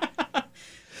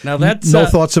 Now that's no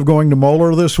thoughts of going to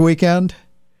Moeller this weekend?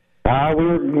 We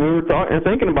were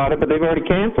thinking about it, but they've already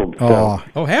canceled. So.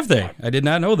 Oh, have they? I did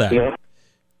not know that. Yeah.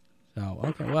 Oh,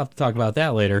 okay. We'll have to talk about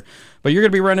that later. But you're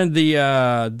going to be running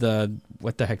the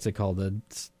what the heck's it called? The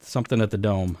something at the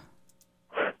Dome.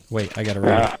 Wait, I got it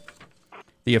right.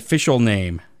 The official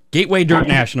name, Gateway Dirt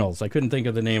Nationals. I couldn't think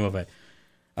of the name of it.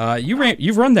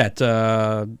 You've run that.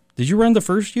 Did you run the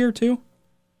first year too?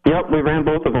 Yep, we ran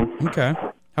both of them. Okay.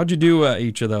 How'd you do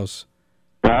each of those?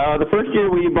 The first year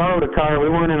we borrowed a car. We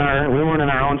weren't in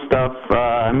our own stuff.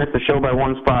 I missed the show by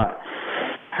one spot.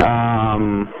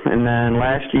 And then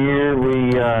last year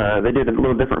they did a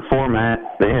little different format.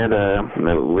 They had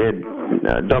we had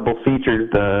double features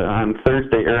on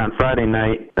Thursday or on Friday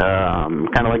night,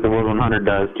 kind of like the World 100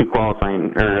 does, two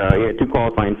qualifying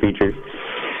features,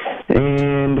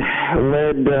 and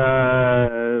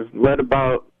led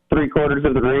about 3/4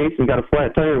 of the race and got a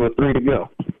flat tire with 3 to go.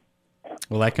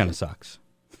 Well, that kind of sucks.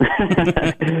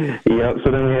 Yep. So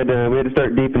then we had to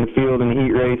start deep in the field in the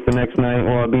heat race the next night.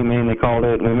 Well, B main they called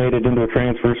it. And we made it into a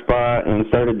transfer spot and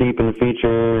started deep in the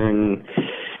feature. And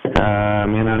I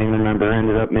don't even remember.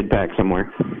 Ended up mid pack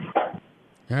somewhere.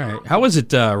 All right. How was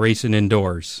it racing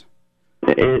indoors?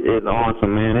 It's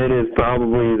awesome, man. It is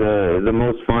probably the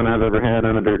most fun I've ever had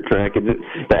on a dirt track.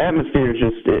 The atmosphere is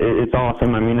just it's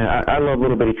awesome. I mean, I love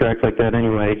little bitty tracks like that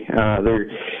anyway. They're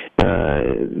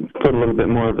put a little bit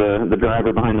more of the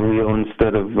driver behind the wheel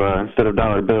instead of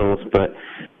dollar bills, but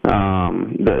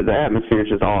the atmosphere is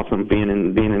just awesome.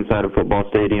 Being inside a football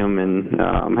stadium and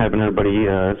having everybody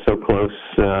so close.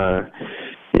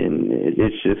 And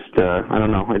it's just, I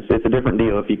don't know, it's a different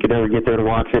deal. If you could ever get there to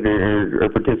watch it or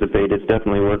participate, it's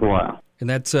definitely worthwhile. And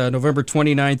that's November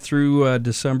 29th through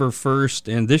December 1st.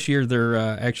 And this year they're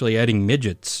actually adding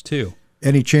midgets, too.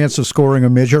 Any chance of scoring a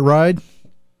midget ride?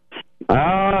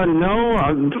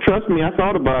 No, trust me, I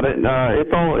thought about it.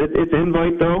 It's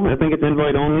invite, though. I think it's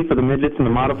invite only for the midgets and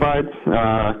the modifieds.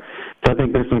 So I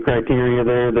think there's some criteria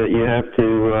there that you have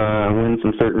to win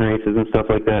some certain races and stuff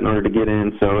like that in order to get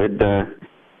in. So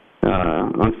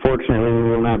unfortunately, we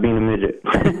will not be in a midget.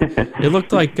 It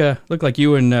looked like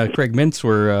you and Craig Mintz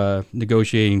were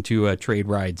negotiating to trade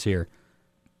rides here.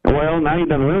 Well, now you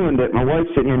done ruined it. My wife's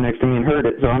sitting here next to me and heard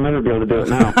it, so I'll never be able to do it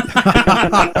now.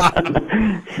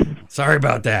 Sorry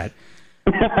about that.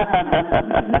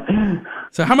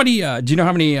 So how many, do you know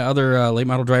how many other late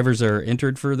model drivers are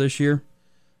entered for this year?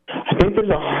 I think there's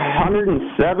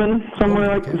 107, something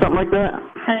like that.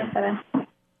 107.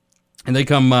 And they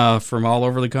come from all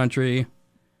over the country?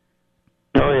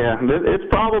 Oh, yeah. It's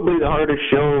probably the hardest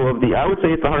show I would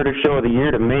say it's the hardest show of the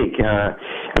year to make.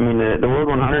 I mean, the World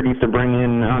 100 used to bring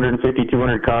in 150,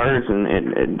 200 cars,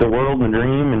 and the World and the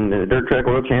Dream and the Dirt Track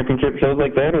World Championship shows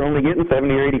like that are only getting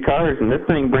 70 or 80 cars, and this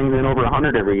thing brings in over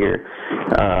 100 every year.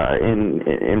 And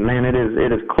man, it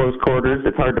is close quarters.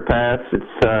 It's hard to pass.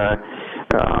 It's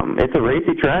a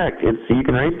racy track. You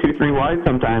can race 2-3 wide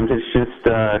sometimes. It's just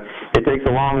it takes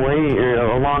a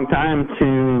long time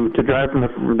to drive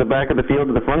from the back of the field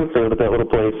to the front of the field at that little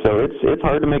place. So it's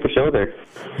hard to make a show there.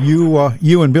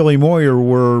 You and Billy Moyer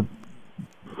were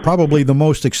probably the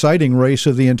most exciting race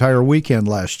of the entire weekend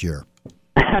last year.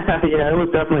 Yeah, it was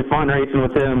definitely fun racing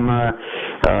with him.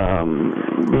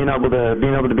 Being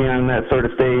able to be on that sort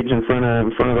of stage in front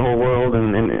of the whole world,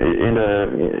 and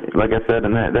like I said,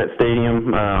 in that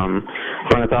stadium, in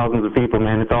front of thousands of people,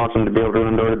 man, it's awesome to be able to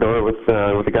run door to door with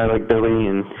a guy like Billy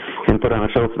and put on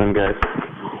a show for them guys.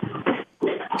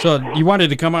 So you wanted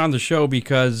to come on the show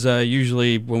because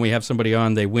usually when we have somebody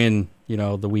on, they win,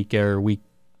 the week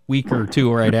or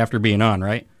two right after being on,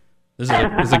 right? This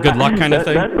is a good luck kind of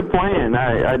thing. That's the plan.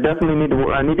 I definitely need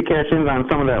to cash in on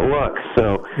some of that luck.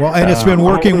 So well, and it's been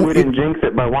working. We didn't jinx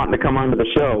it by wanting to come onto the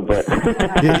show, but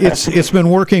it's been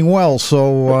working well.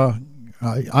 So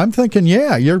I'm thinking,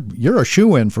 yeah, you're a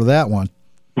shoo-in for that one.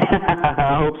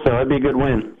 I hope so. That'd be a good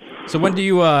win. So when do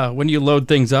you load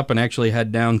things up and actually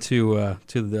head down to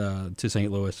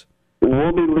St. Louis?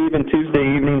 We'll be leaving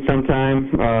Tuesday evening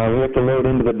sometime. We have to load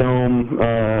into the dome,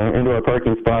 into our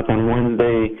parking spots on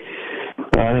Wednesday.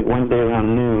 I think Wednesday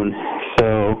around noon.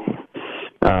 So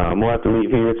we'll have to leave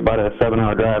here. It's about a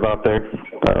 7-hour drive out there.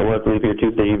 We'll have to leave here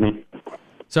Tuesday evening.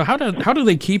 So how do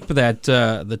they keep that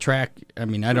the track? I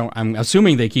mean, I'm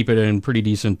assuming they keep it in pretty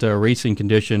decent racing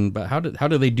condition. But how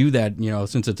do they do that?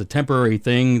 Since it's a temporary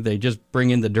thing, they just bring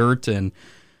in the dirt and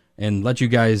let you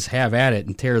guys have at it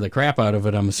and tear the crap out of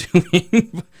it, I'm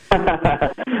assuming.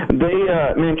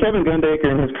 Kevin Gundaker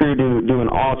and his crew do an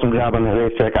awesome job on that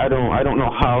racetrack. I don't know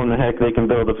how in the heck they can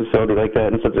build a facility like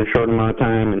that in such a short amount of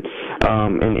time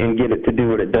and get it to do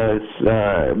what it does.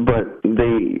 But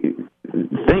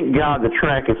thank God the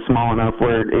track is small enough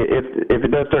where if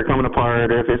it does start coming apart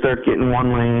or if it starts getting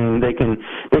one lane, they can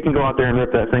go out there and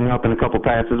rip that thing up in a couple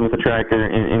passes with a tractor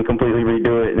and completely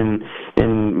redo it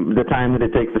in the time that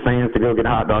it takes the fans to go get a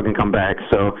hot dog and come back.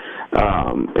 So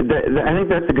I think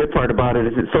that's the good part about it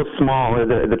is it's so small.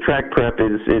 The track prep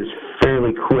is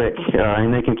fairly quick,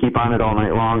 and they can keep on it all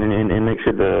night long and make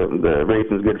sure the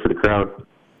racing's good for the crowd.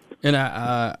 And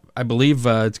I believe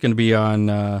it's going to be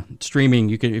on streaming.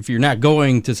 You can, if you're not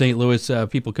going to St. Louis,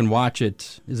 people can watch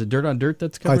it. Is it Dirt on Dirt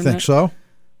that's covering I think that? so.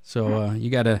 So you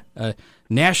got a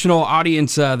national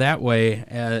audience that way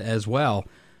as well.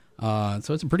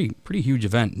 So it's a pretty huge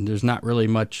event, and there's not really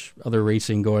much other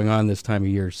racing going on this time of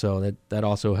year. So that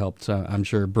also helps, I'm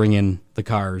sure, bring in the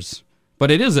cars. But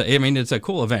it's a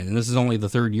cool event, and this is only the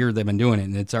third year they've been doing it,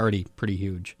 and it's already pretty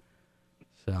huge.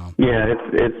 So. Yeah,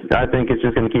 I think it's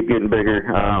just going to keep getting bigger.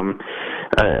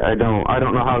 I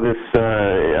don't know how this.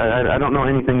 I don't know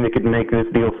anything that could make this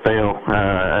deal fail.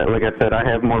 Like I said, I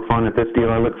have more fun at this deal.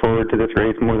 I look forward to this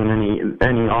race more than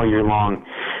any all year long.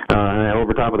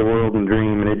 Over top of the World and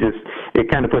Dream, and it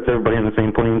kind of puts everybody on the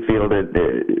same playing field. It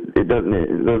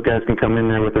doesn't. Those guys can come in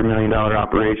there with their $1 million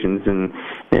operations, and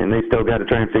they still got to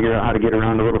try and figure out how to get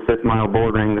around a little 5th mile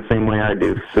bull ring the same way I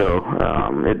do. So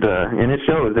it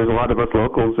shows. There's a lot of us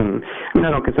locals, and I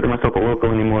don't consider myself a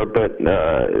local anymore, but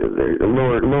a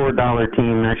lower dollar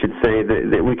team, I should say,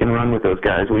 that we can run with those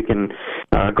guys. We can.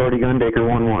 Gordy Gundaker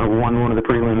won one of the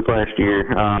prelims last year.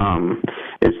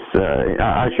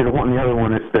 I should have won the other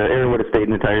one if the air would have stayed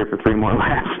in the tire for 3 more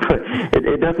laps. But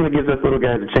it definitely gives us little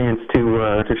guys a chance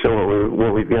to show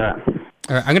what we've got.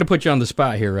 All right, I'm going to put you on the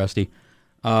spot here, Rusty.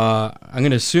 I'm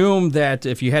going to assume that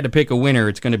if you had to pick a winner,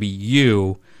 it's going to be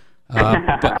you.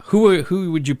 But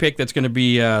who would you pick that's going to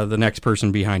be the next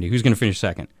person behind you? Who's going to finish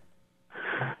second?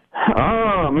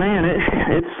 Oh man,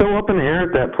 it's so up in the air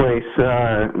at that place.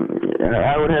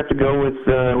 I would have to go with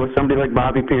somebody like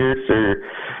Bobby Pierce or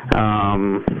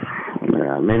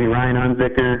maybe Ryan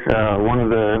Unzicker, one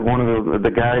of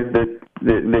the guys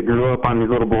that grew up on these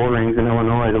little bull rings in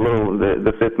Illinois,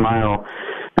 the 5th mile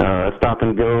stop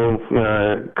and go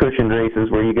cushion races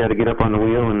where you got to get up on the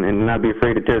wheel and not be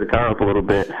afraid to tear the car up a little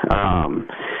bit.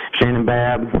 Shannon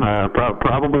Babb,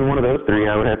 probably one of those three,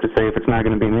 I would have to say, if it's not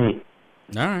going to be me.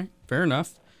 All right, fair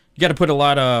enough. You got to put a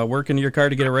lot of work into your car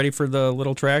to get it ready for the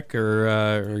little track,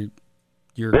 or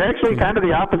you're They're actually kind of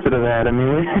the opposite of that. I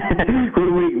mean,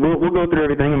 we'll go through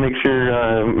everything and make sure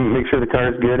the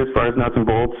car is good as far as nuts and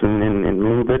bolts and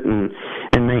lube it and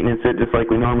maintenance it just like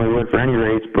we normally would for any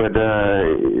race. But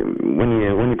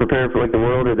when you prepare for like the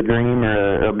World or the Dream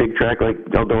or a big track like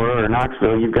Eldora or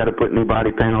Knoxville, you've got to put new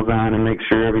body panels on and make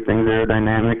sure everything's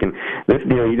aerodynamic. And this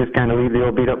deal, you just kind of leave the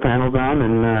old beat up panels on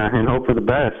and hope for the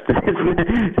best.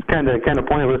 It's kind of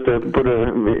pointless to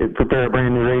prepare a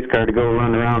brand new race car to go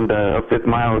run around a fifth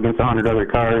mile against 100 other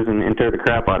cars and tear the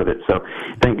crap out of it. So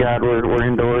thank God we're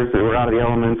indoors, we're out of the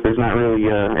elements. There's not really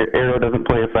aero doesn't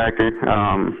play a factor.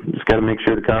 Just got to make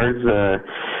sure the car's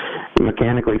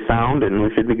mechanically sound, and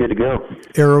we should be good to go.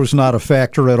 Aero's not a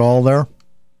factor at all there?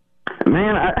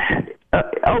 Man,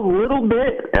 a little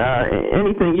bit.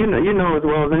 Anything you know as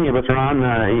well as any of us, Ron.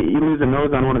 You lose a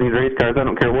nose on one of these race cars. I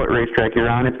don't care what racetrack you're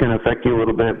on; it's going to affect you a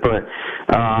little bit. But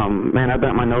man, I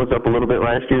bent my nose up a little bit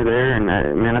last year there, and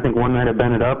man, I think one night I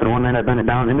bent it up, and one night I bent it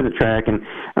down into the track, and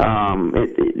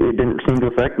it didn't seem to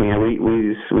affect me.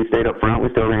 We stayed up front. We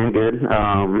still ran good.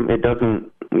 It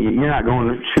doesn't. You're not going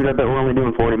to shoot. I bet we're only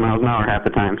doing 40 miles an hour half the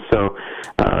time. So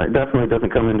it definitely doesn't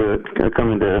come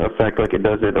into effect like it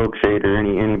does at Oakshade or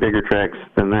any bigger tracks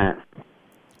than that.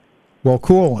 Well,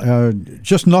 cool.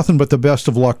 Just nothing but the best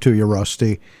of luck to you,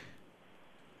 Rusty.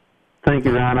 Thank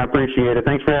you, Ron. I appreciate it.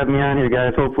 Thanks for having me on here,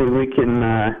 guys. Hopefully we can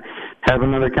have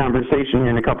another conversation here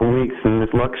in a couple of weeks, and this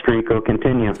luck streak will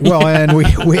continue. Well, and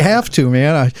we have to,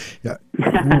 man.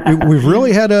 We've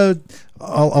really had a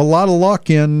lot of luck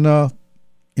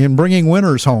in bringing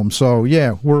winners home. So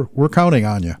yeah, we're counting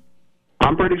on you.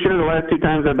 I'm pretty sure the last two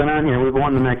times I've been on here, we've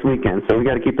won the next weekend. So we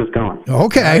got to keep this going.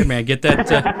 Okay, all right, man. Get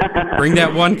that. Bring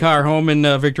that one car home in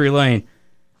Victory Lane.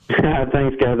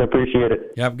 Thanks, guys. I appreciate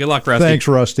it. Yep. Good luck, Rusty. Thanks,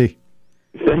 Rusty.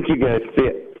 Thank you, guys. See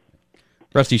ya.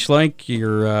 Rusty Schlenk,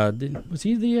 was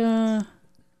he the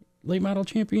late model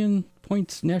champion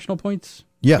points, national points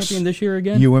champion this year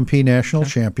again? UMP national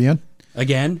champion.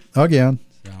 Again.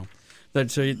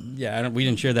 So yeah, we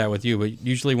didn't share that with you, but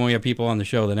usually when we have people on the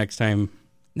show, the next time,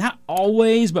 not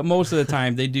always, but most of the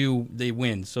time they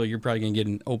win. So you're probably going to get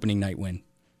an opening night win.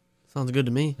 Sounds good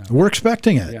to me. We're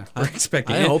expecting it. Yeah, we're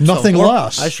expecting I it. hope Nothing so.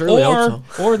 less. I surely hope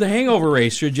so. Or the hangover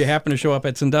race, should you happen to show up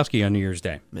at Sandusky on New Year's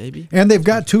Day. Maybe. And they've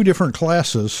got two different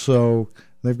classes, so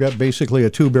they've got basically a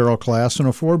 2-barrel class and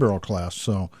a 4-barrel class.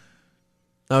 So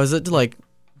Now, is it like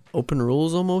open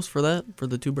rules almost for that, for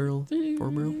the 2-barrel,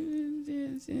 4-barrel?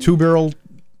 2-barrel,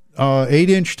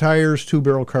 8-inch tires,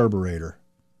 2-barrel carburetor.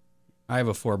 I have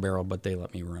a 4-barrel, but they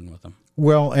let me run with them.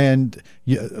 Well, and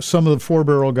some of the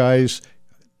 4-barrel guys,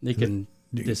 They can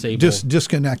disable.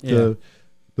 disconnect the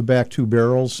back 2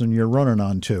 barrels, and you're running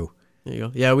on 2. There you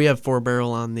go. Yeah, we have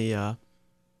 4-barrel on the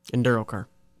Enduro car.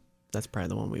 That's probably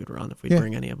the one we would run if we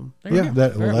bring any of them. Yeah,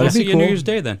 that'd We'll be see you cool. New Year's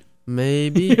Day then.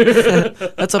 Maybe.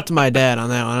 That's up to my dad on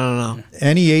that one. I don't know.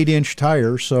 Any 8-inch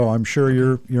tire, so I'm sure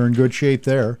you're in good shape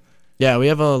there. Yeah, we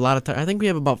have a lot of tires. I think we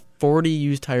have about 40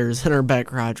 used tires in our back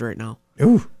garage right now.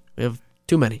 Ooh, We have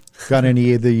too many. got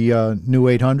any of the new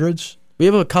 800s? We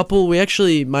have a couple.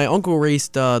 My uncle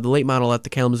raced the late model at the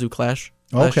Kalamazoo Clash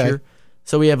last year.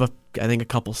 So we have, I think, a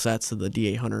couple sets of the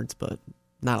D800s, but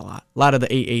not a lot. A lot of the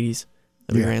 880s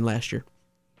that we ran last year.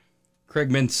 Craig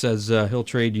Mintz says he'll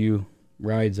trade you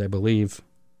rides, I believe.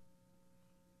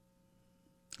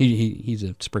 He's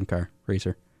a sprint car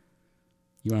racer.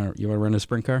 You want to run a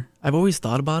sprint car? I've always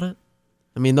thought about it.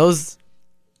 I mean, those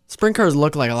sprint cars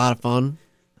look like a lot of fun.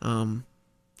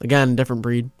 Again, different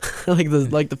breed, like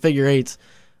the figure 8s.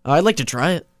 I'd like to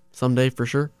try it someday for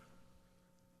sure.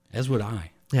 As would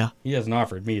I. Yeah. He hasn't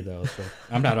offered me though, so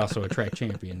I'm not also a track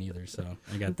champion either, so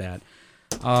I got that.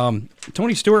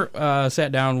 Tony Stewart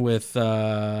sat down with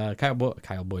Kyle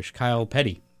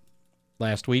Petty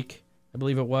last week, I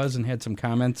believe it was, and had some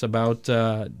comments about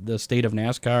the state of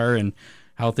NASCAR and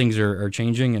how things are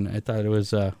changing, and I thought it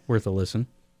was worth a listen.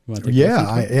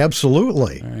 Yeah,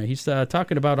 absolutely. All right, he's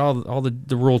talking about all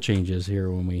the rule changes here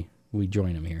when we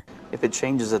join him here. If it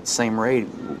changes at the same rate,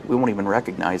 we won't even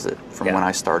recognize it from when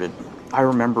I started. I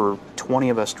remember 20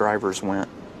 of us drivers went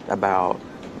about,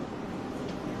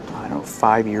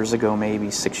 5 years ago, maybe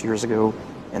 6 years ago,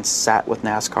 and sat with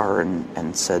NASCAR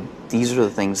and said, these are the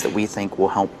things that we think will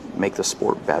help make the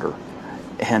sport better.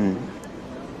 And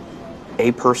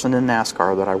a person in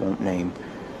NASCAR that I won't name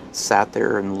sat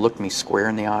there and looked me square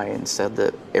in the eye and said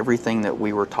that everything that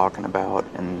we were talking about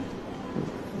and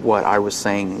what I was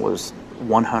saying was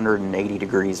 180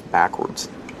 degrees backwards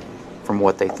from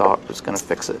what they thought was going to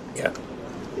fix it. Yeah.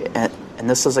 And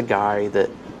this is a guy that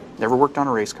never worked on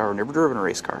a race car, never driven a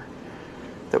race car,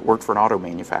 that worked for an auto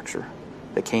manufacturer,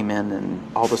 that came in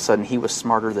and all of a sudden he was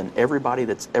smarter than everybody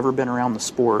that's ever been around the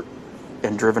sport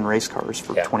and driven race cars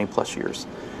for 20 plus years.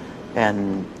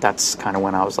 And that's kind of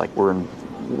when I was like, we're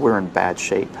in bad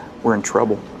shape. We're in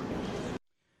trouble.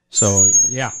 So,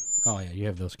 yeah. Oh, yeah, you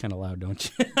have those kind of loud,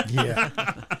 don't you? Yeah.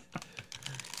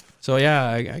 So, yeah,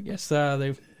 I guess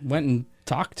they went and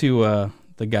talked to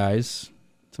the guys,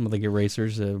 some of the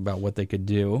racers, about what they could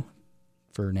do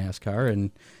for NASCAR, and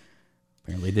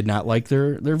apparently did not like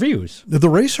their views. The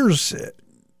racers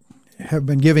have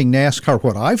been giving NASCAR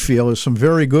what I feel is some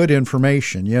very good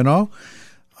information, you know?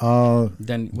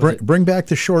 Then Bring back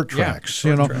the short tracks,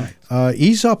 short tracks.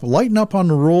 Ease up, lighten up on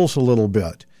the rules a little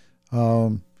bit.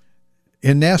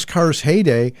 In NASCAR's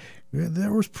heyday,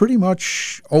 there was pretty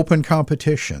much open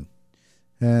competition.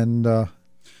 And,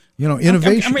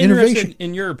 innovation. I'm interested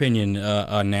in your opinion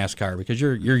on NASCAR, because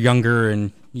you're younger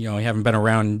and, you haven't been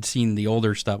around and seen the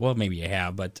older stuff. Well, maybe you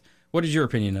have, but what is your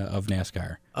opinion of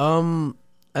NASCAR?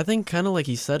 I think kind of like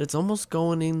he said, it's almost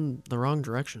going in the wrong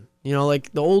direction.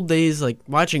 Like the old days, like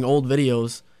watching old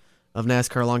videos of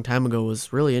NASCAR a long time ago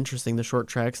was really interesting. The short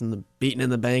tracks and the beating and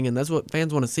the banging, that's what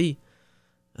fans want to see.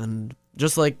 And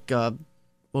just like, what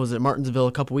was it, Martinsville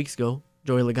a couple weeks ago,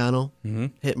 Joey Logano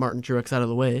hit Martin Truex out of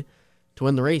the way to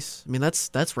win the race. I mean,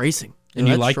 that's racing. And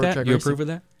you that's like short that? track You racing. approve of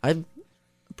that? I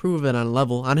approve of it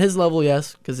on his level,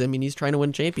 yes, because he's trying to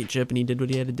win a championship and he did what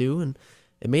he had to do, and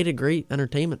it made it great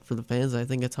entertainment for the fans. I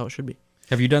think that's how it should be.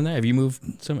 Have you done that? Have you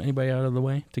moved anybody out of the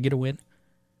way to get a win?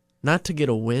 Not to get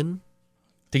a win,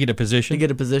 To get a position? to get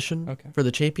a position Okay. for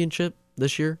the championship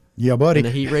this year Yeah, buddy. in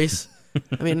a heat race.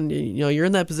 I mean, you're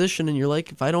in that position and you're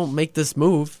like, if I don't make this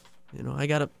move, I'm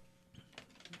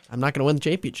not going to win the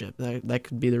championship. That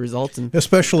could be the result. And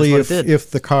Especially that's what it did.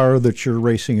 if the car that you're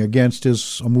racing against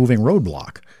is a moving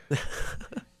roadblock.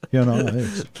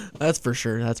 It's, That's for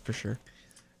sure. That's for sure.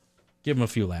 Give him a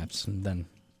few laps and then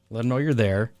let him know you're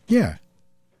there. yeah,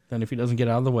 Then if he doesn't get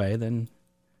out of the way, then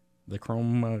the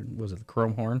chrome, the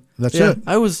chrome horn? that's Yeah, it.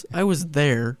 I was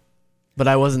there, but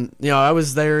I wasn't. I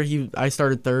was there. I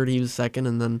started third. He was second,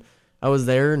 and then I was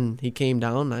there, and he came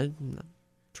down. I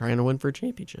trying to win for a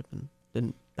championship, and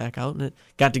didn't back out, and it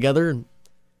got together, and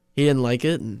he didn't like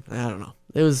it, and I don't know.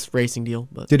 It was a racing deal,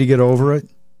 but Did he get over it?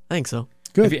 I think so.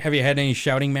 Good. Have you had any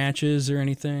shouting matches or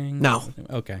anything? No.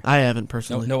 Okay. I haven't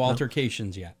personally. No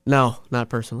altercations yet. No, not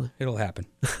personally. It'll happen.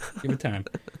 Give it time.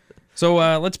 So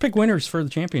let's pick winners for the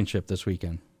championship this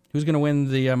weekend. Who's going to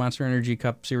win the Monster Energy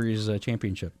Cup Series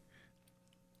championship?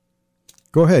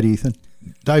 Go ahead, Ethan.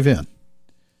 Dive in.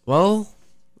 Well,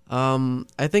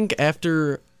 I think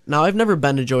after. Now, I've never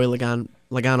been a Joey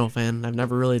Logano fan. I've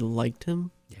never really liked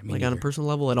him, me on a neither. personal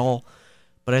level at all.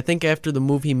 But I think after the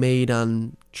move he made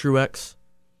on Truex,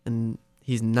 and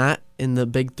he's not in the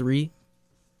big three,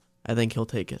 I think he'll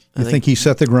take it. You think he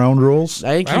set the ground rules?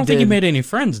 I don't think he made any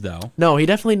friends, though. No, he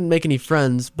definitely didn't make any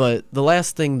friends, but the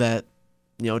last thing that,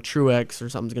 Truex or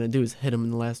something's going to do is hit him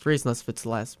in the last race, unless if it's the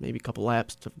last maybe couple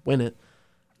laps to win it.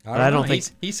 I don't think...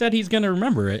 He said he's going to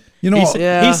remember it. You know,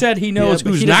 he said he knows but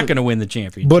who's he not doesn't- going to win the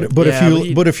championship. But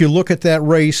Yeah, if you look at that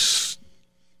race,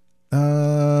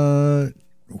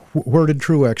 where did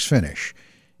Truex finish?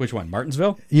 Which one?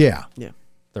 Martinsville? Yeah.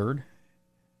 Third?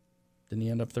 Didn't he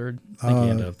end up third? I think he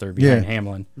ended up third behind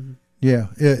Hamlin. Yeah,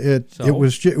 it So?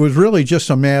 was really just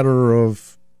a matter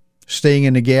of staying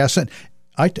in the gas. And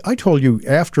I told you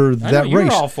after I that know, you were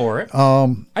race, all for it.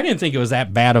 I didn't think it was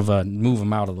that bad of a move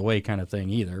him out of the way kind of thing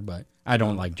either, but I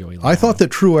don't like Joey Logano. I thought that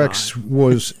Truex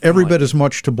was every bit as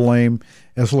much to blame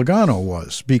as Logano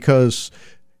was, because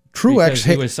Because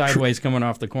he was sideways coming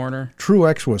off the corner.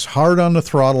 Truex was hard on the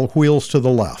throttle, wheels to the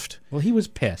left. Well, he was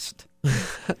pissed.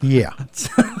 Yeah,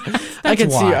 I can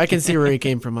why. see where he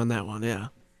came from on that one, yeah.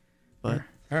 But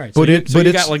All right, so But you it's-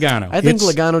 got Logano. I think It's-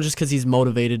 Logano, just because he's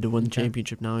motivated to win the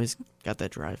championship now, he's got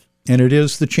that drive. and it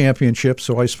is the championship,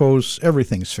 so I suppose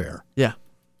everything's fair. Yeah,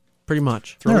 pretty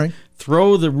much. All right.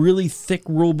 Throw the really thick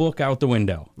rule book out the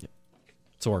window.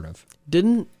 Sort of.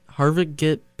 Didn't Harvick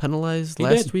get penalized He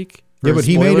last did. week? Yeah, for but a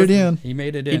he made spoiler? it in. He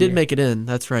made it in. He did yeah. make it in.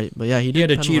 That's right. But yeah, he did. He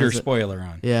had a cheater penalize it. spoiler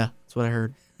on. Yeah, that's what I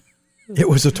heard. It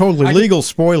was a totally legal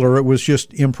spoiler. It was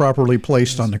just improperly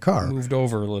placed on the car. Moved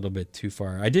over a little bit too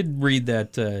far. I did read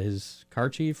that his car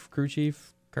chief,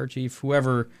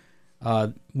 whoever,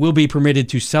 will be permitted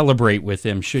to celebrate with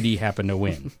him should he happen to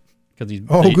win. Because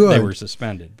they good. were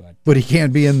suspended. But he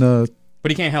can't be in the.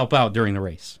 But he can't help out during the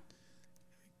race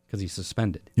because he's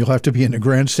suspended. You'll have to be in the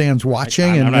grandstands watching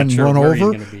I'm and not then sure run where he's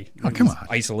over. gonna be. Oh, come He's on.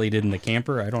 Isolated in the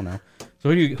camper? I don't know. So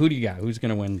who do you got? Who's going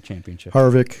to win the championship?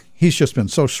 Harvick, he's just been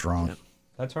so strong.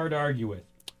 That's hard to argue with.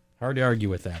 Hard to argue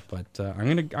with that, but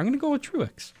I'm gonna go with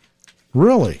Truex.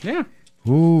 Really? Yeah.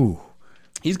 Ooh.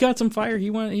 He's got some fire.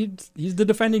 He's the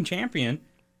defending champion.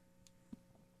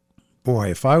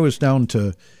 Boy, if I was down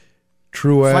to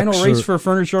Truex, Final race for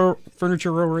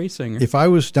Furniture Row Racing. if I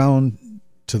was down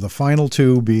to the final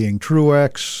two being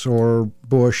Truex or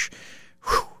Busch,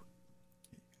 whew,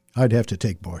 I'd have to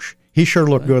take Busch. He sure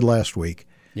looked good last week.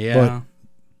 Yeah. But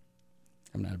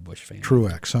I'm not a Busch fan.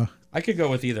 Truex, huh? I could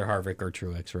go with either Harvick or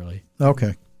Truex, really.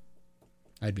 Okay.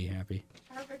 I'd be happy.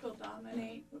 Harvick will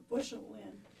dominate, but Busch will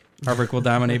win. Harvick will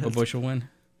dominate, but Busch will win.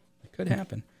 It could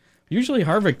happen. Usually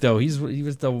Harvick, though,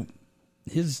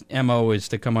 his MO is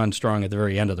to come on strong at the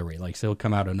very end of the race. Like, so he'll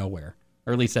come out of nowhere.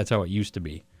 Or at least that's how it used to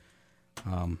be.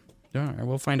 Yeah,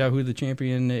 we'll find out who the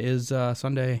champion is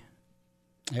Sunday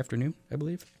afternoon, I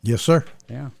believe. Yes, sir.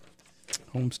 Yeah.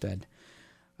 Homestead.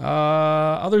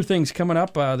 Other things coming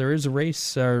up. There is a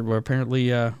race where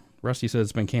apparently Rusty said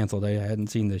it's been canceled. I hadn't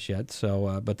seen this yet.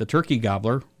 So, but the Turkey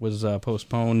Gobbler was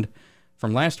postponed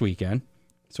from last weekend.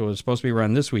 So it was supposed to be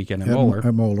run this weekend in Moeller.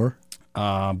 At Moeller.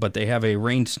 But they have a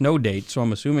rain-snow date, so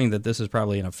I'm assuming that this is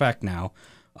probably in effect now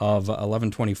of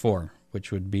 11/24,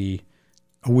 which would be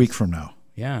A week from now.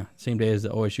 yeah, same day as the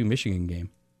OSU-Michigan game.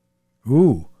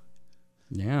 Ooh.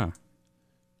 Yeah.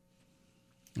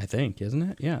 I think, isn't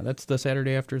it? Yeah, that's the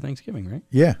Saturday after Thanksgiving, right?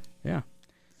 Yeah. Yeah.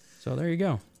 So there you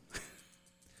go.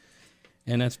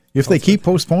 And that's If they keep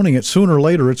postponing it, sooner or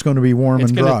later it's going to be warm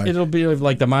and dry. It'll be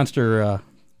like the Monster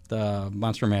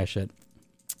Mash at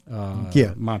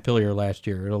Montpelier last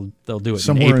year. They'll do it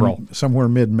in April. Somewhere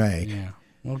mid-May. Yeah.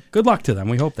 Well, good luck to them.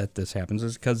 We hope that this happens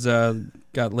because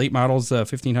got late models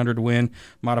 1,500 to win,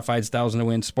 modifieds 1,000 to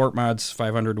win, sport mods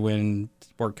 500 to win,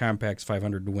 sport compacts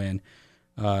 500 to win.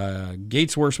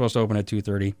 Gates were supposed to open at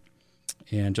 2:30,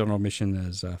 and general admission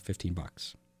is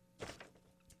 $15.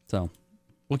 So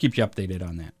we'll keep you updated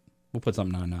on that. We'll put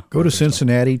something on. Go to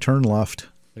Cincinnati, turn left.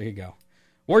 There you go.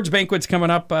 Awards banquets coming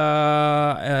up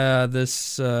not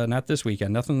this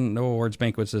weekend. No awards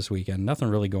banquets this weekend. Nothing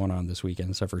really going on this weekend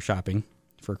except for shopping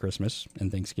for Christmas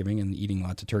and Thanksgiving and eating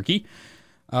lots of turkey.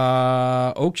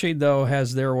 Oakshade, though,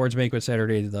 has their awards banquet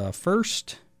Saturday the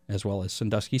 1st, as well as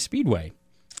Sandusky Speedway.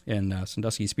 And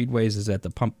Sandusky Speedways is at the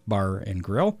Pump Bar and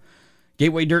Grill.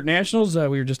 Gateway Dirt Nationals,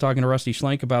 we were just talking to Rusty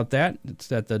Schlenk about that.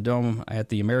 It's at the Dome at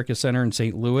the America Center in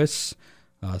St. Louis.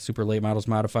 Super Late Models,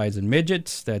 Modifieds, and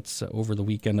Midgets. That's over the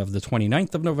weekend of the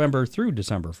 29th of November through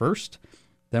December 1st.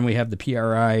 Then we have the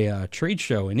PRI Trade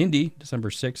Show in Indy, December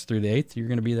 6th through the 8th. You're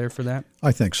going to be there for that?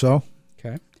 I think so.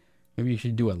 Okay. Maybe you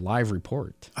should do a live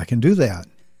report. I can do that.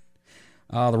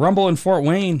 The Rumble in Fort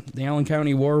Wayne, the Allen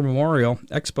County War Memorial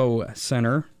Expo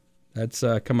Center. That's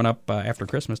coming up after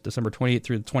Christmas, December 28th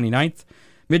through the 29th.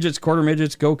 Midgets, quarter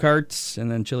midgets, go-karts, and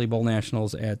then Chili Bowl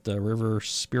Nationals at the River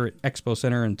Spirit Expo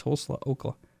Center in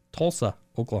Tulsa,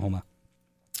 Oklahoma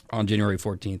on January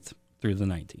 14th through the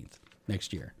 19th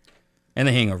next year. And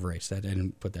the Hangover Race, I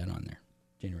didn't put that on there,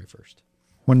 January 1st.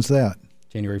 When's that?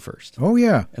 January 1st. Oh,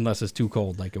 yeah. Unless it's too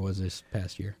cold like it was this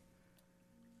past year.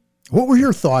 What were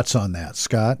your thoughts on that,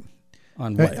 Scott?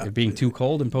 On what? It being too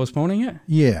cold and postponing it?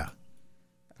 Yeah.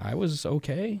 I was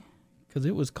okay because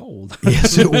it was cold.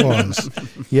 Yes, it was.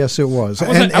 Yes, it was.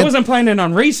 I wasn't planning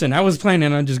on racing. I was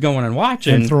planning on just going and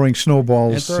watching. And throwing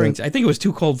snowballs. I think it was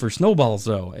too cold for snowballs,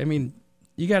 though. I mean,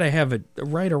 you got to have it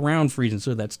right around freezing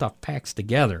so that stuff packs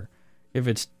together. If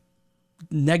it's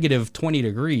negative 20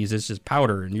 degrees, it's just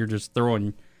powder, and you're just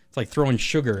throwing. It's like throwing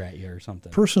sugar at you or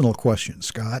something. Personal question,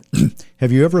 Scott.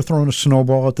 Have you ever thrown a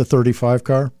snowball at the 35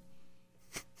 car?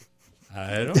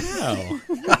 I don't know.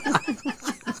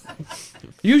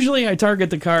 Usually I target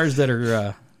the cars that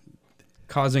are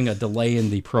causing a delay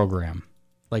in the program,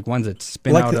 like ones that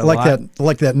spin out a lot.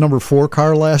 Like that number 4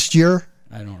 car last year?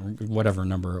 I don't whatever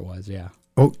number it was, yeah.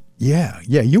 Oh, yeah.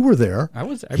 Yeah, you were there.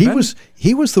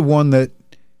 He was the one that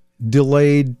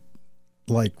delayed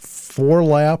like 4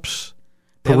 laps.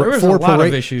 Yeah, there was a lot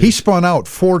of issues. He spun out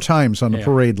 4 times on the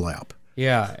parade lap.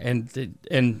 Yeah,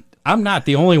 and I'm not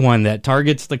the only one that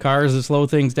targets the cars to slow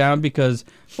things down because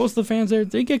most of the fans there,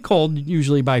 they get cold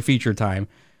usually by feature time,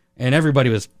 and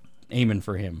everybody was aiming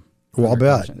for him. Well, I'll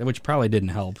bet. Which probably didn't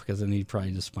help because then he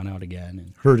probably just spun out again.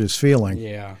 And, hurt his feeling.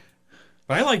 Yeah.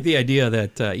 But I like the idea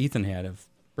that Ethan had of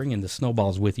bringing the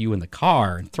snowballs with you in the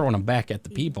car and throwing them back at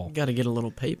the people. Got to get a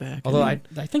little payback. Although I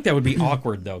think that would be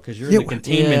awkward, though, because you're in the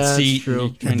containment seat.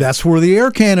 True. And that's where the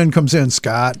air cannon comes in,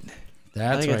 Scott.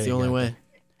 That's I think that's the only way.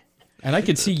 And I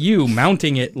could see you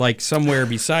mounting it like somewhere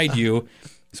beside you,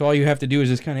 so all you have to do is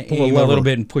just kind of aim a little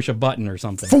bit and push a button or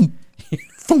something.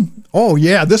 Oh,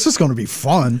 yeah, this is going to be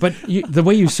fun. But the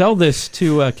way you sell this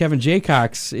to Kevin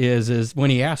Jaycox is when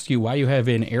he asks you why you have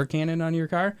an air cannon on your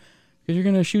car, because you're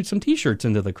going to shoot some T-shirts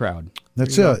into the crowd.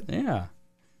 That's it. Yeah.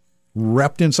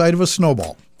 Wrapped inside of a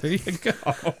snowball. There you go.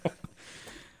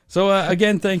 So,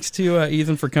 again, thanks to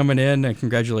Ethan for coming in, and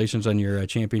congratulations on your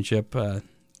championship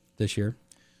this year.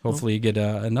 Hopefully you get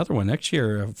another one next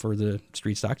year for the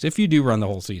street stocks, if you do run the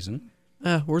whole season.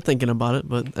 We're thinking about it.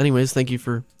 But anyways, thank you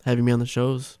for having me on the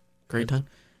show. It was a great time.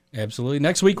 Absolutely.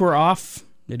 Next week we're off.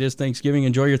 It is Thanksgiving.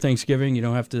 Enjoy your Thanksgiving. You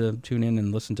don't have to tune in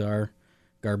and listen to our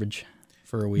garbage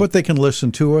for a week. But they can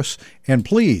listen to us, and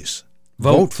please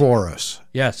vote for us.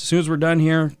 Yes, as soon as we're done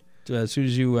here, as soon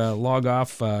as you log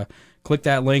off, click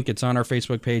that link. It's on our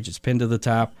Facebook page. It's pinned to the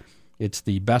top. It's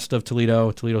the Best of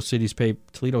Toledo, Toledo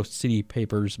City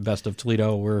Papers Best of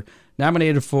Toledo. We're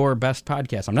nominated for Best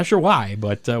Podcast. I'm not sure why,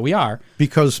 but we are.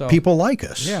 Because people like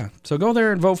us. Yeah. So go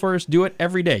there and vote for us. Do it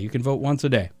every day. You can vote once a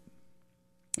day.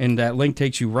 And that link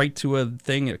takes you right to a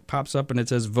thing. It pops up and it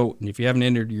says vote. And if you haven't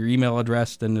entered your email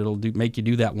address, then it'll make you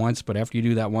do that once. But after you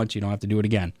do that once, you don't have to do it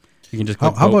again. You can just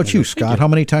click How vote about you, Scott? How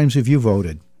many times have you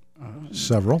voted?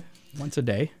 Several. Once a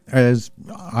day.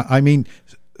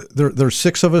 There's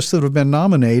 6 of us that have been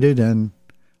nominated, and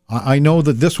I know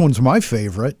that this one's my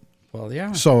favorite. Well,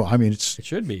 yeah. So, it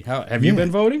should be. Have you been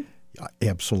voting?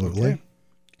 Absolutely. Okay.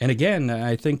 And again,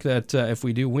 I think that if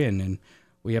we do win and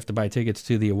we have to buy tickets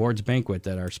to the awards banquet,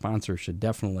 that our sponsor should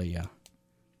definitely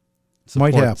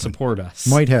support us.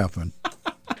 Might happen.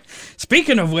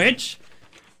 Speaking of which,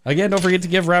 again, don't forget to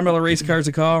give Ron Miller Race Cars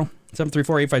a call,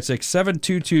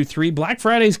 734-856-7223. Black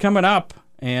Friday's coming up,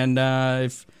 and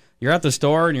if you're at the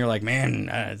store and you're like, man,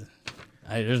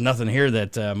 there's nothing here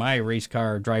that my race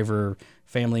car driver,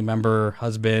 family member,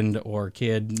 husband, or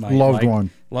kid might Loved like.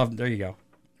 one. There you go.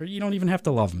 Or you don't even have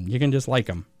to love them. You can just like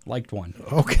them. Liked one.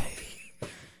 Okay.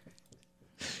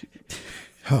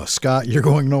 Oh, Scott, you're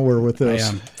going nowhere with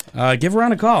this. I am. Give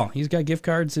Ron a call. He's got gift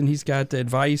cards and he's got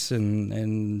advice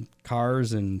and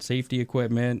cars and safety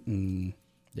equipment and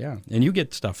and you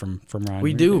get stuff from Ron.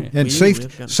 We do. And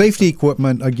safety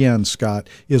equipment, again, Scott,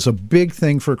 is a big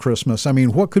thing for Christmas.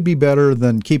 What could be better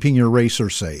than keeping your racer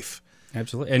safe?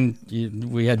 Absolutely.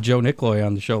 And we had Joe Nicoloy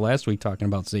on the show last week talking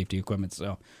about safety equipment.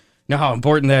 So you know how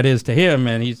important that is to him,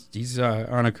 and he's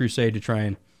on a crusade to try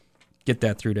and get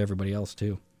that through to everybody else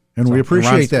too. And we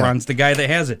appreciate that. Ron's the guy that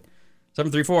has it.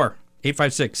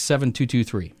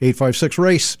 734-856-7223.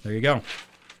 856-RACE. There you go.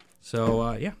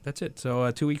 So, that's it.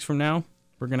 So 2 weeks from now,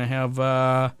 we're going to have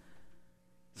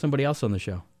somebody else on the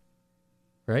show,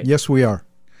 right? Yes, we are.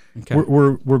 Okay.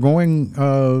 We're going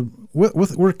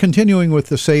we're continuing with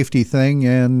the safety thing,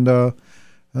 and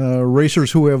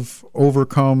racers who have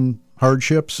overcome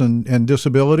hardships and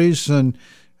disabilities, and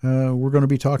we're going to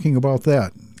be talking about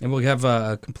that. And we'll have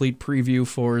a complete preview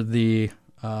for the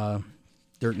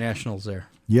Dirt Nationals there.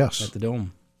 Yes. At the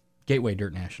Dome. Gateway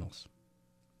Dirt Nationals.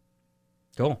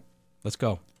 Cool. Let's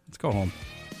go. Let's go home.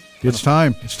 It's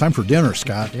time. It's time for dinner,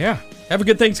 Scott. Yeah. Have a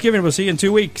good Thanksgiving. We'll see you in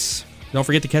 2 weeks. Don't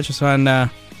forget to catch us on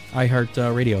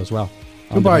iHeart Radio as well.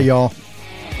 Goodbye, y'all.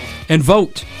 And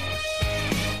vote.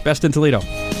 Best in Toledo.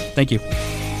 Thank you.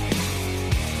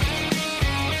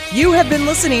 You have been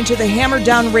listening to the Hammer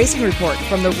Down Racing Report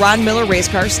from the Ron Miller Race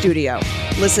Car Studio.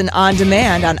 Listen on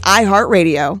demand on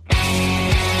iHeartRadio.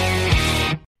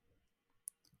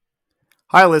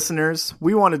 Hi, listeners.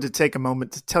 We wanted to take a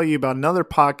moment to tell you about another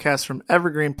podcast from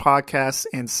Evergreen Podcasts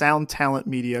and Sound Talent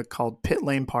Media called Pit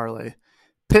Lane Parlay.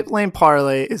 Pit Lane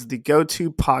Parlay is the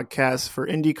go-to podcast for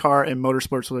IndyCar and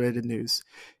motorsports-related news.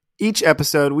 Each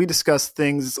episode, we discuss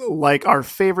things like our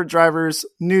favorite drivers,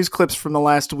 news clips from the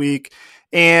last week,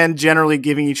 and generally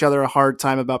giving each other a hard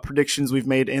time about predictions we've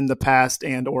made in the past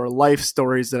and or life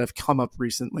stories that have come up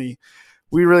recently.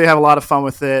 We really have a lot of fun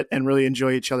with it and really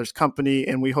enjoy each other's company,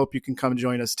 and we hope you can come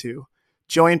join us too.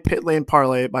 Join Pit Lane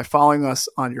Parlay by following us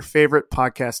on your favorite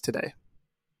podcast today.